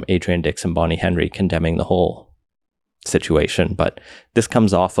statements from Adrian Dix and Bonnie Henry condemning the whole situation. But this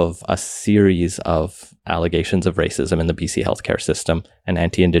comes off of a series of allegations of racism in the BC healthcare system and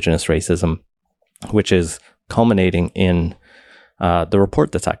anti-Indigenous racism, which is culminating in the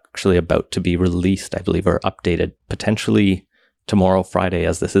report that's actually about to be released, I believe, or updated potentially tomorrow, Friday,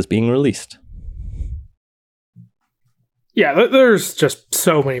 as this is being released. Yeah, there's just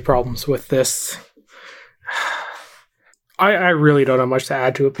so many problems with this. I really don't have much to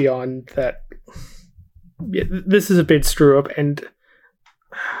add to it beyond that. This is a big screw up, and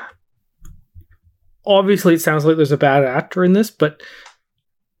obviously it sounds like there's a bad actor in this, but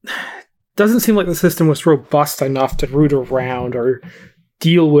it doesn't seem like the system was robust enough to root around or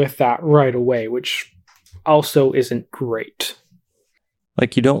deal with that right away, which also isn't great.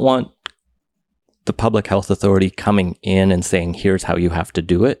 Like, you don't want the public health authority coming in and saying, here's how you have to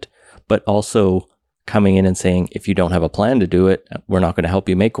do it, but also coming in and saying, if you don't have a plan to do it, we're not going to help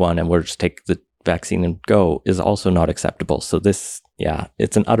you make one, and we'll just take the vaccine and go, is also not acceptable. So this,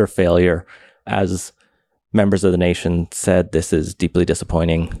 it's an utter failure. As members of the nation said, this is deeply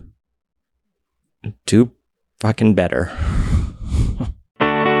disappointing. Do fucking better.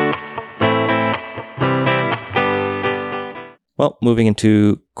 Well, moving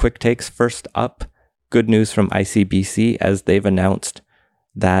into quick takes. First up, good news from ICBC, as they've announced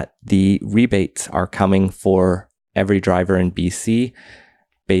that the rebates are coming for every driver in BC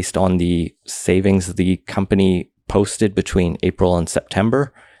based on the savings the company posted between April and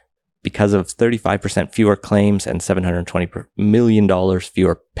September. Because of 35% fewer claims and $720 million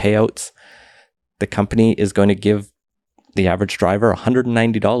fewer payouts, the company is going to give the average driver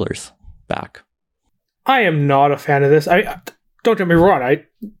 $190 back. I am not a fan of this. Don't get me wrong, I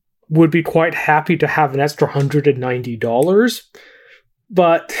would be quite happy to have an extra $190,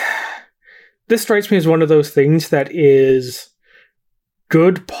 but this strikes me as one of those things that is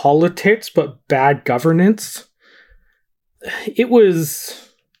good politics but bad governance. It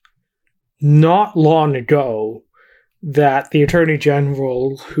was not long ago that the Attorney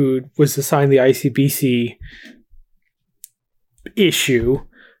General, who was assigned the ICBC issue,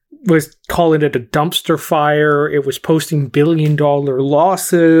 was calling it a dumpster fire. It was posting billion-dollar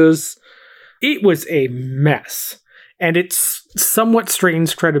losses. It was a mess. And it's somewhat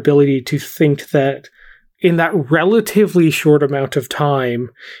strains credibility to think that in that relatively short amount of time,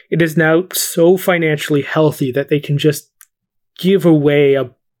 it is now so financially healthy that they can just give away a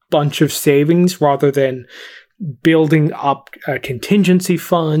bunch of savings rather than building up a contingency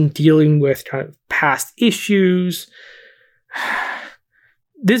fund, dealing with kind of past issues.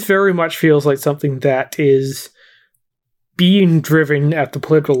 This very much feels like something that is being driven at the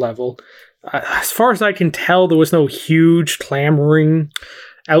political level. As far as I can tell, there was no huge clamoring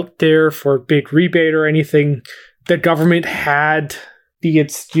out there for a big rebate or anything. The government had the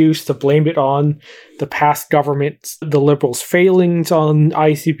excuse to blame it on the past government's, the Liberals' failings on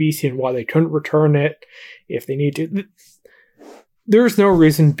ICBC and why they couldn't return it if they need to. There's no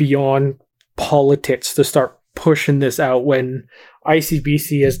reason beyond politics to start pushing this out when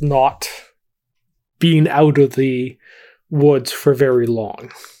ICBC has not been out of the woods for very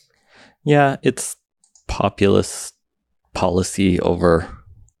long. Yeah, it's populist policy over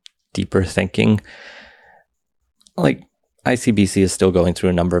deeper thinking. Like, ICBC is still going through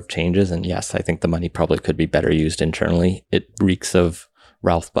a number of changes, and yes, I think the money probably could be better used internally. It reeks of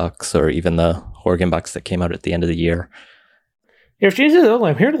Ralph Bucks or even the Horgan Bucks that came out at the end of the year. If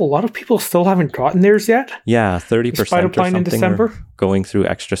I'm hearing a lot of people still haven't gotten theirs yet. Yeah, 30% or something in December. are going through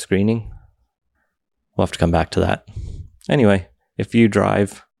extra screening. We'll have to come back to that. Anyway, if you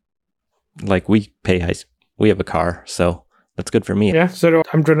drive, like we have a car, so that's good for me. Yeah, so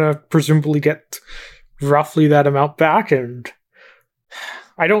I'm going to presumably get roughly that amount back, and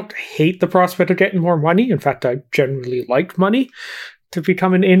I don't hate the prospect of getting more money. In fact, I generally like money to be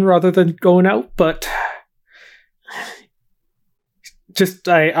coming in rather than going out, but just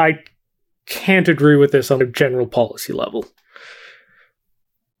I can't agree with this on a general policy level.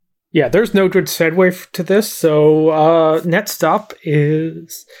 Yeah, there's no good segue to this, so next up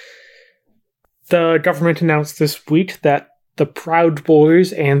is the government announced this week that the Proud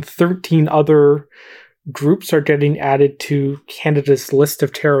Boys and 13 other groups are getting added to Canada's list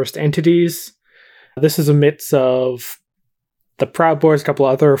of terrorist entities. This is a mix of the Proud Boys, a couple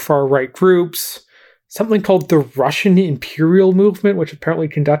other far-right groups, something called the Russian Imperial Movement, which apparently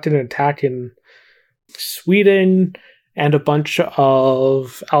conducted an attack in Sweden, and a bunch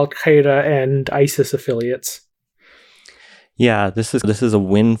of Al-Qaeda and ISIS affiliates. Yeah, this is a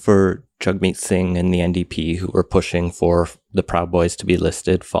win for Jagmeet Singh and the NDP, who were pushing for the Proud Boys to be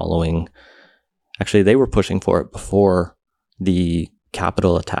listed following... Actually, they were pushing for it before the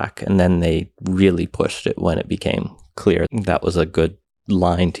Capitol attack, and then they really pushed it when it became clear that was a good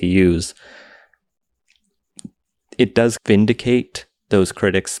line to use. It does vindicate those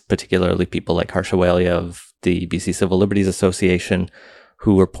critics, particularly people like Harsha Walia of the BC Civil Liberties Association,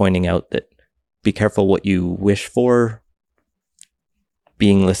 who were pointing out that be careful what you wish for.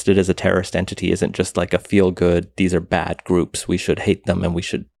 Being listed as a terrorist entity isn't just like a feel-good, these are bad groups, we should hate them and we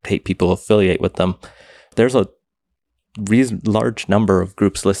should hate people who affiliate with them. There's a large number of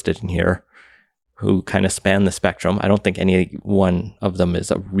groups listed in here who kind of span the spectrum. I don't think any one of them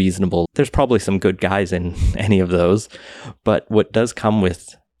is a reasonable... There's probably some good guys in any of those, but what does come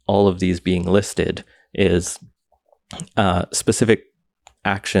with all of these being listed is specific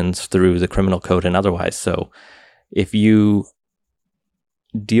actions through the criminal code and otherwise. So if you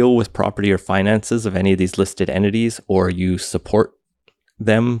deal with property or finances of any of these listed entities, or you support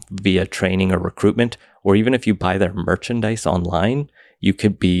them via training or recruitment, or even if you buy their merchandise online, you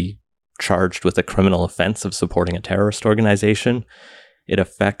could be charged with a criminal offense of supporting a terrorist organization. It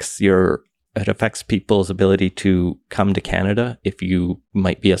affects people's ability to come to Canada if you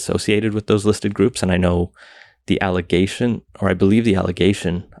might be associated with those listed groups. And I know the allegation, or I believe the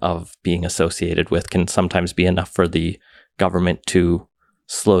allegation of being associated with, can sometimes be enough for the government to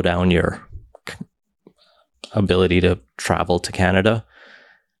slow down your ability to travel to Canada.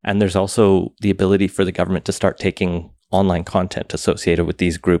 And there's also the ability for the government to start taking online content associated with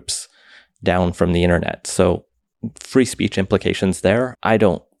these groups down from the internet. So free speech implications there. I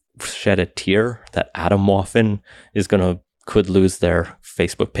don't shed a tear that Atomwaffen could lose their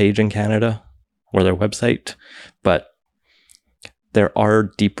Facebook page in Canada or their website, but there are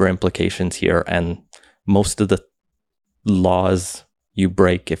deeper implications here, and most of the laws you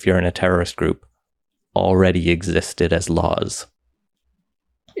break if you're in a terrorist group already existed as laws.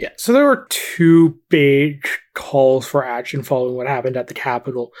 Yeah, so there were two big calls for action following what happened at the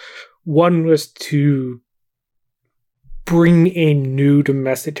Capitol. One was to bring in new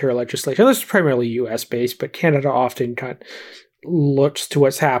domestic terror legislation. This is primarily US-based, but Canada often kind of looks to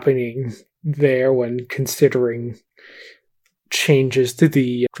what's happening there when considering changes to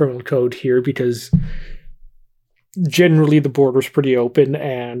the criminal code here, because generally the border's pretty open,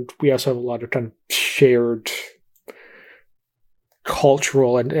 and we also have a lot of kind of shared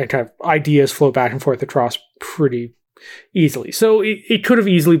cultural and kind of ideas flow back and forth across pretty easily. So it could have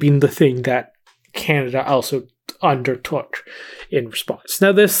easily been the thing that Canada also undertook in response.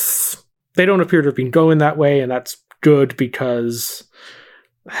 Now they don't appear to have been going that way, and that's good because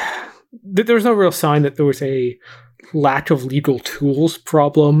there's no real sign that there was a lack of legal tools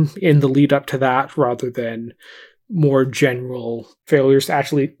problem in the lead up to that, rather than more general failures to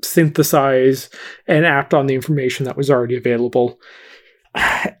actually synthesize and act on the information that was already available.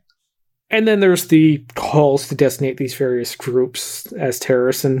 And then there's the calls to designate these various groups as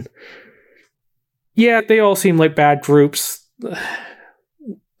terrorists, and yeah, they all seem like bad groups. I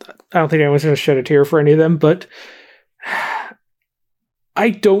don't think anyone's going to shed a tear for any of them, but I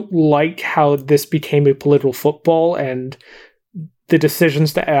don't like how this became a political football, and the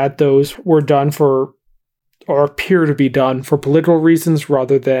decisions to add those were done for, or appear to be done for, political reasons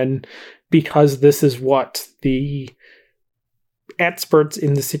rather than because this is what the experts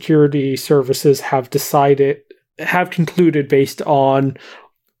in the security services have concluded based on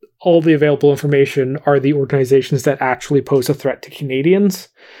all the available information are the organizations that actually pose a threat to Canadians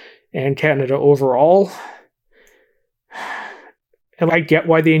and Canada overall. And I get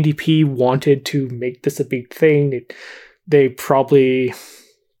why the NDP wanted to make this a big thing. They probably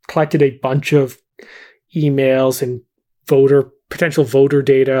collected a bunch of emails and potential voter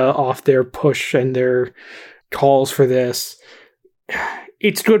data off their push and their calls for this.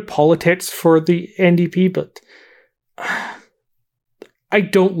 It's good politics for the NDP, but I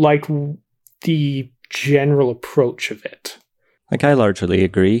don't like the general approach of it. Like, I largely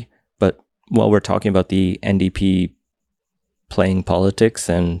agree, but while we're talking about the NDP playing politics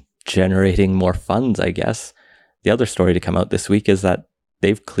and generating more funds, I guess, the other story to come out this week is that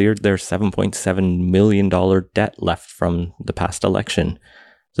they've cleared their $7.7 million debt left from the past election.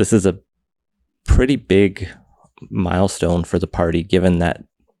 This is a pretty big milestone for the party, given that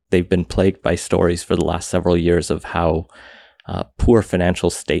they've been plagued by stories for the last several years of how poor financial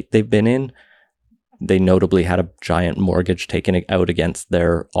state they've been in. They notably had a giant mortgage taken out against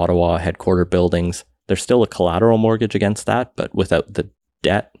their Ottawa headquarter buildings. There's still a collateral mortgage against that, but without the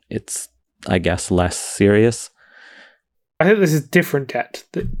debt, it's, I guess, less serious. I think this is different debt.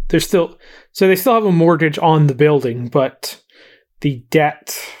 They still have a mortgage on the building, but the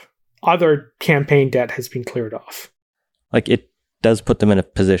debt, other campaign debt, has been cleared off. Like, it does put them in a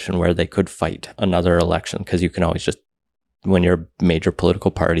position where they could fight another election, because you can always just, when you're a major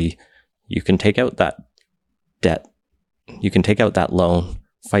political party, you can take out that debt, you can take out that loan,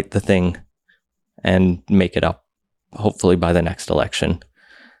 fight the thing, and make it up, hopefully by the next election.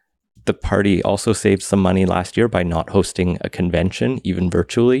 The party also saved some money last year by not hosting a convention, even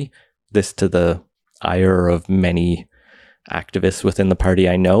virtually. This to the ire of many activists within the party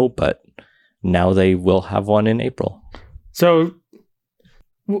I know, but now they will have one in April. So,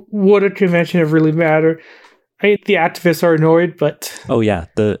 would a convention have really mattered? I mean, the activists are annoyed, but... Oh yeah,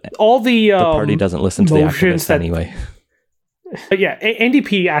 the party doesn't listen to the activists anyway. But yeah,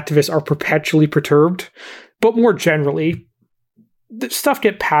 NDP activists are perpetually perturbed, but more generally, the stuff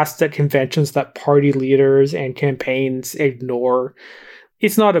get passed at conventions that party leaders and campaigns ignore.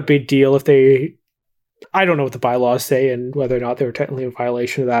 It's not a big deal if they... I don't know what the bylaws say and whether or not they were technically in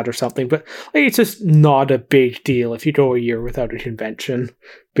violation of that or something, but it's just not a big deal if you go a year without a convention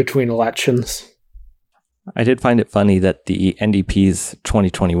between elections. I did find it funny that the NDP's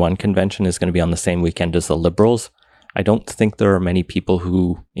 2021 convention is going to be on the same weekend as the Liberals. I don't think there are many people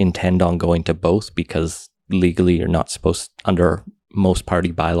who intend on going to both, because legally you're not supposed, under most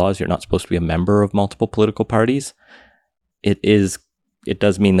party bylaws, you're not supposed to be a member of multiple political parties. It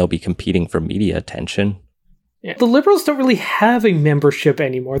does mean they'll be competing for media attention. Yeah. The Liberals don't really have a membership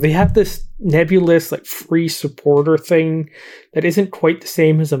anymore. They have this nebulous, like, free supporter thing that isn't quite the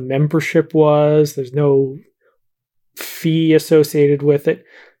same as a membership was. There's no fee associated with it.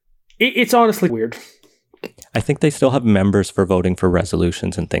 It's honestly weird. I think they still have members for voting for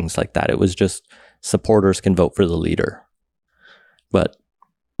resolutions and things like that. It was just supporters can vote for the leader. But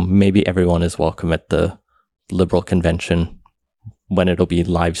maybe everyone is welcome at the Liberal convention when it'll be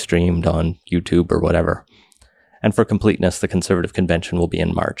live streamed on YouTube or whatever. And for completeness, the Conservative convention will be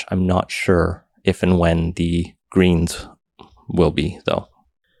in March. I'm not sure if and when the Greens will be, though.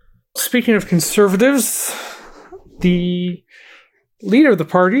 Speaking of Conservatives, the leader of the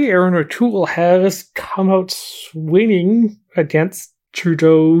party, Erin O'Toole, has come out swinging against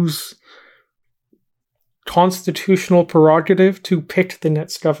Trudeau's constitutional prerogative to pick the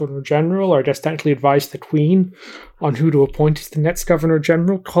next Governor-General, or just technically advise the Queen on who to appoint as the next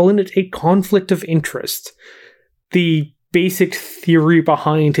Governor-General, calling it a conflict of interest. The basic theory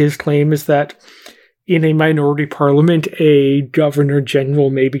behind his claim is that in a minority parliament, a Governor-General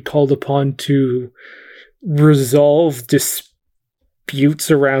may be called upon to resolve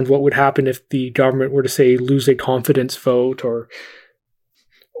disputes around what would happen if the government were to, say, lose a confidence vote, or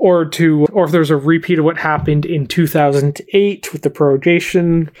if there's a repeat of what happened in 2008 with the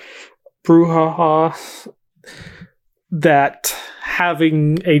prorogation brouhaha, that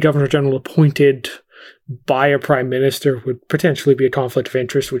having a governor general appointed by a prime minister would potentially be a conflict of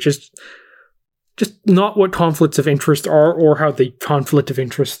interest, which is just not what conflicts of interest are, or how the conflict of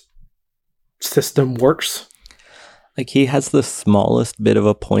interest system works. Like, he has the smallest bit of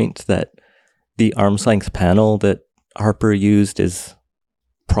a point that the arm's length panel that Harper used is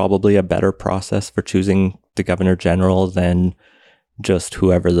probably a better process for choosing the governor general than just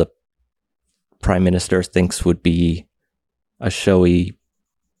whoever the prime minister thinks would be a showy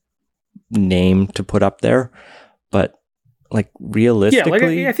name to put up there. But, like,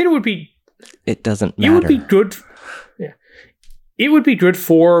 realistically, I think it would be. It doesn't matter. It would be good. Yeah, it would be good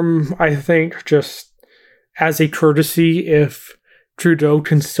form, I think, just as a courtesy, if Trudeau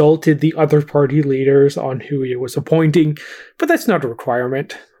consulted the other party leaders on who he was appointing, but that's not a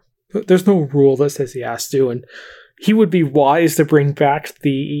requirement. There's no rule that says he has to, and he would be wise to bring back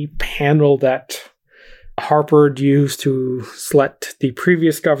the panel that Harper had used to select the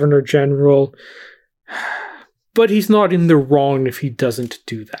previous governor general, but he's not in the wrong if he doesn't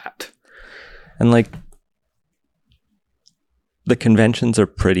do that. And, like, the conventions are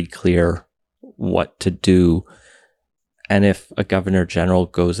pretty clear what to do. And if a governor general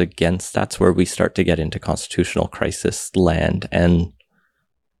goes against, that's where we start to get into constitutional crisis land. And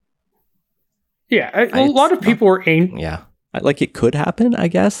yeah, a lot of people were yeah, like, it could happen, I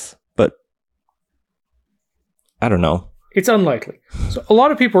guess, but I don't know. It's unlikely. So a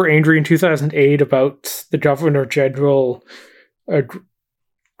lot of people were angry in 2008 about the governor general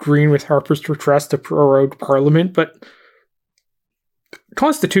agreeing with Harper's request to prorogue Parliament, but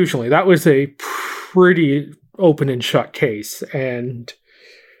constitutionally, that was a pretty open and shut case, and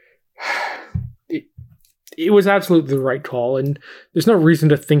it was absolutely the right call, and there's no reason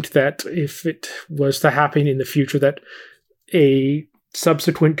to think that if it was to happen in the future that a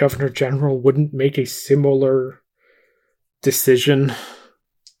subsequent governor general wouldn't make a similar decision.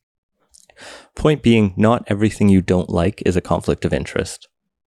 Point being, not everything you don't like is a conflict of interest.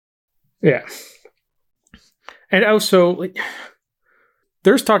 Yeah. And also, like,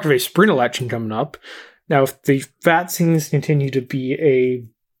 there's talk of a spring election coming up. Now, if the vaccines continue to be a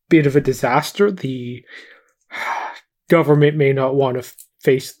bit of a disaster, the government may not want to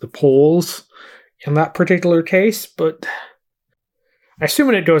face the polls in that particular case, but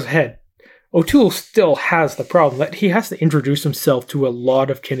assuming it goes ahead, O'Toole still has the problem that he has to introduce himself to a lot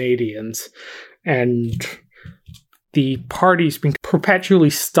of Canadians, and the party's been perpetually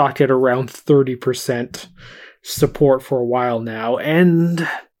stuck at around 30% support for a while now, and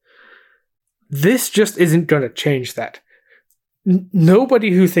this just isn't going to change that.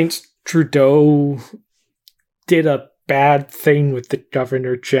 Nobody who thinks Trudeau did a bad thing with the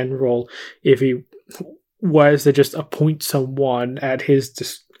governor general, if he was to just appoint someone at his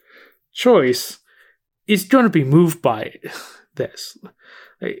choice, is going to be moved by this.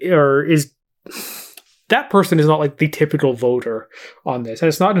 Or is that person is not like the typical voter on this, and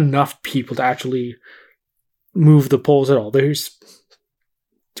it's not enough people to actually move the polls at all. There's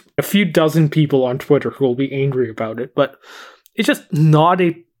a few dozen people on Twitter who will be angry about it, but it's just not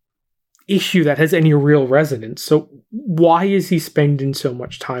a issue that has any real resonance. So why is he spending so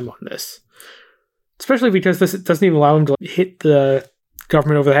much time on this? Especially because this doesn't even allow him to hit the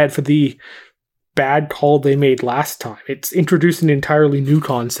government over the head for the bad call they made last time. It's introduced an entirely new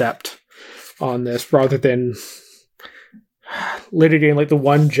concept on this, rather than litigating like the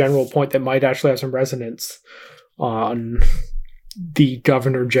one general point that might actually have some resonance on the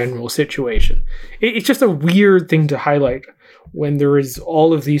governor general situation. It's just a weird thing to highlight when there is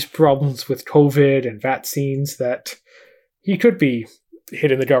all of these problems with COVID and vaccines that he could be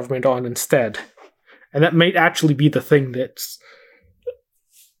hitting the government on instead. And that might actually be the thing that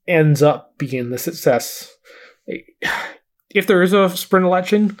ends up being the success. If there is a spring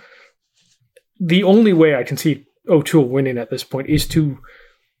election, the only way I can see O'Toole winning at this point is to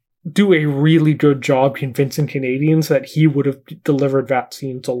do a really good job convincing Canadians that he would have delivered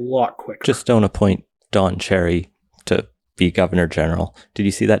vaccines a lot quicker. Just don't appoint Don Cherry to be Governor General. Did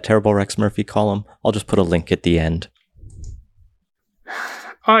you see that terrible Rex Murphy column? I'll just put a link at the end.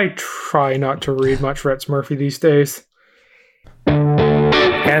 I try not to read much Rex Murphy these days.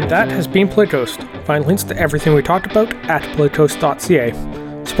 And that has been Playtoast. Find links to everything we talked about at playtoast.ca.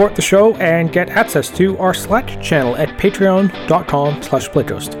 Support the show and get access to our Slack channel at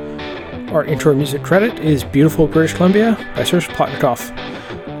patreon.com/playtoast. Our intro music credit is Beautiful British Columbia by Serge Plotnikoff.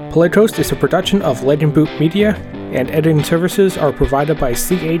 Playtoast is a production of Lightning Boot Media. and editing services are provided by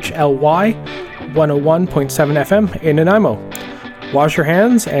CHLY 101.7 FM in Nanaimo. Wash your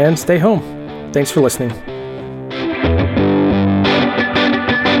hands and stay home. Thanks for listening.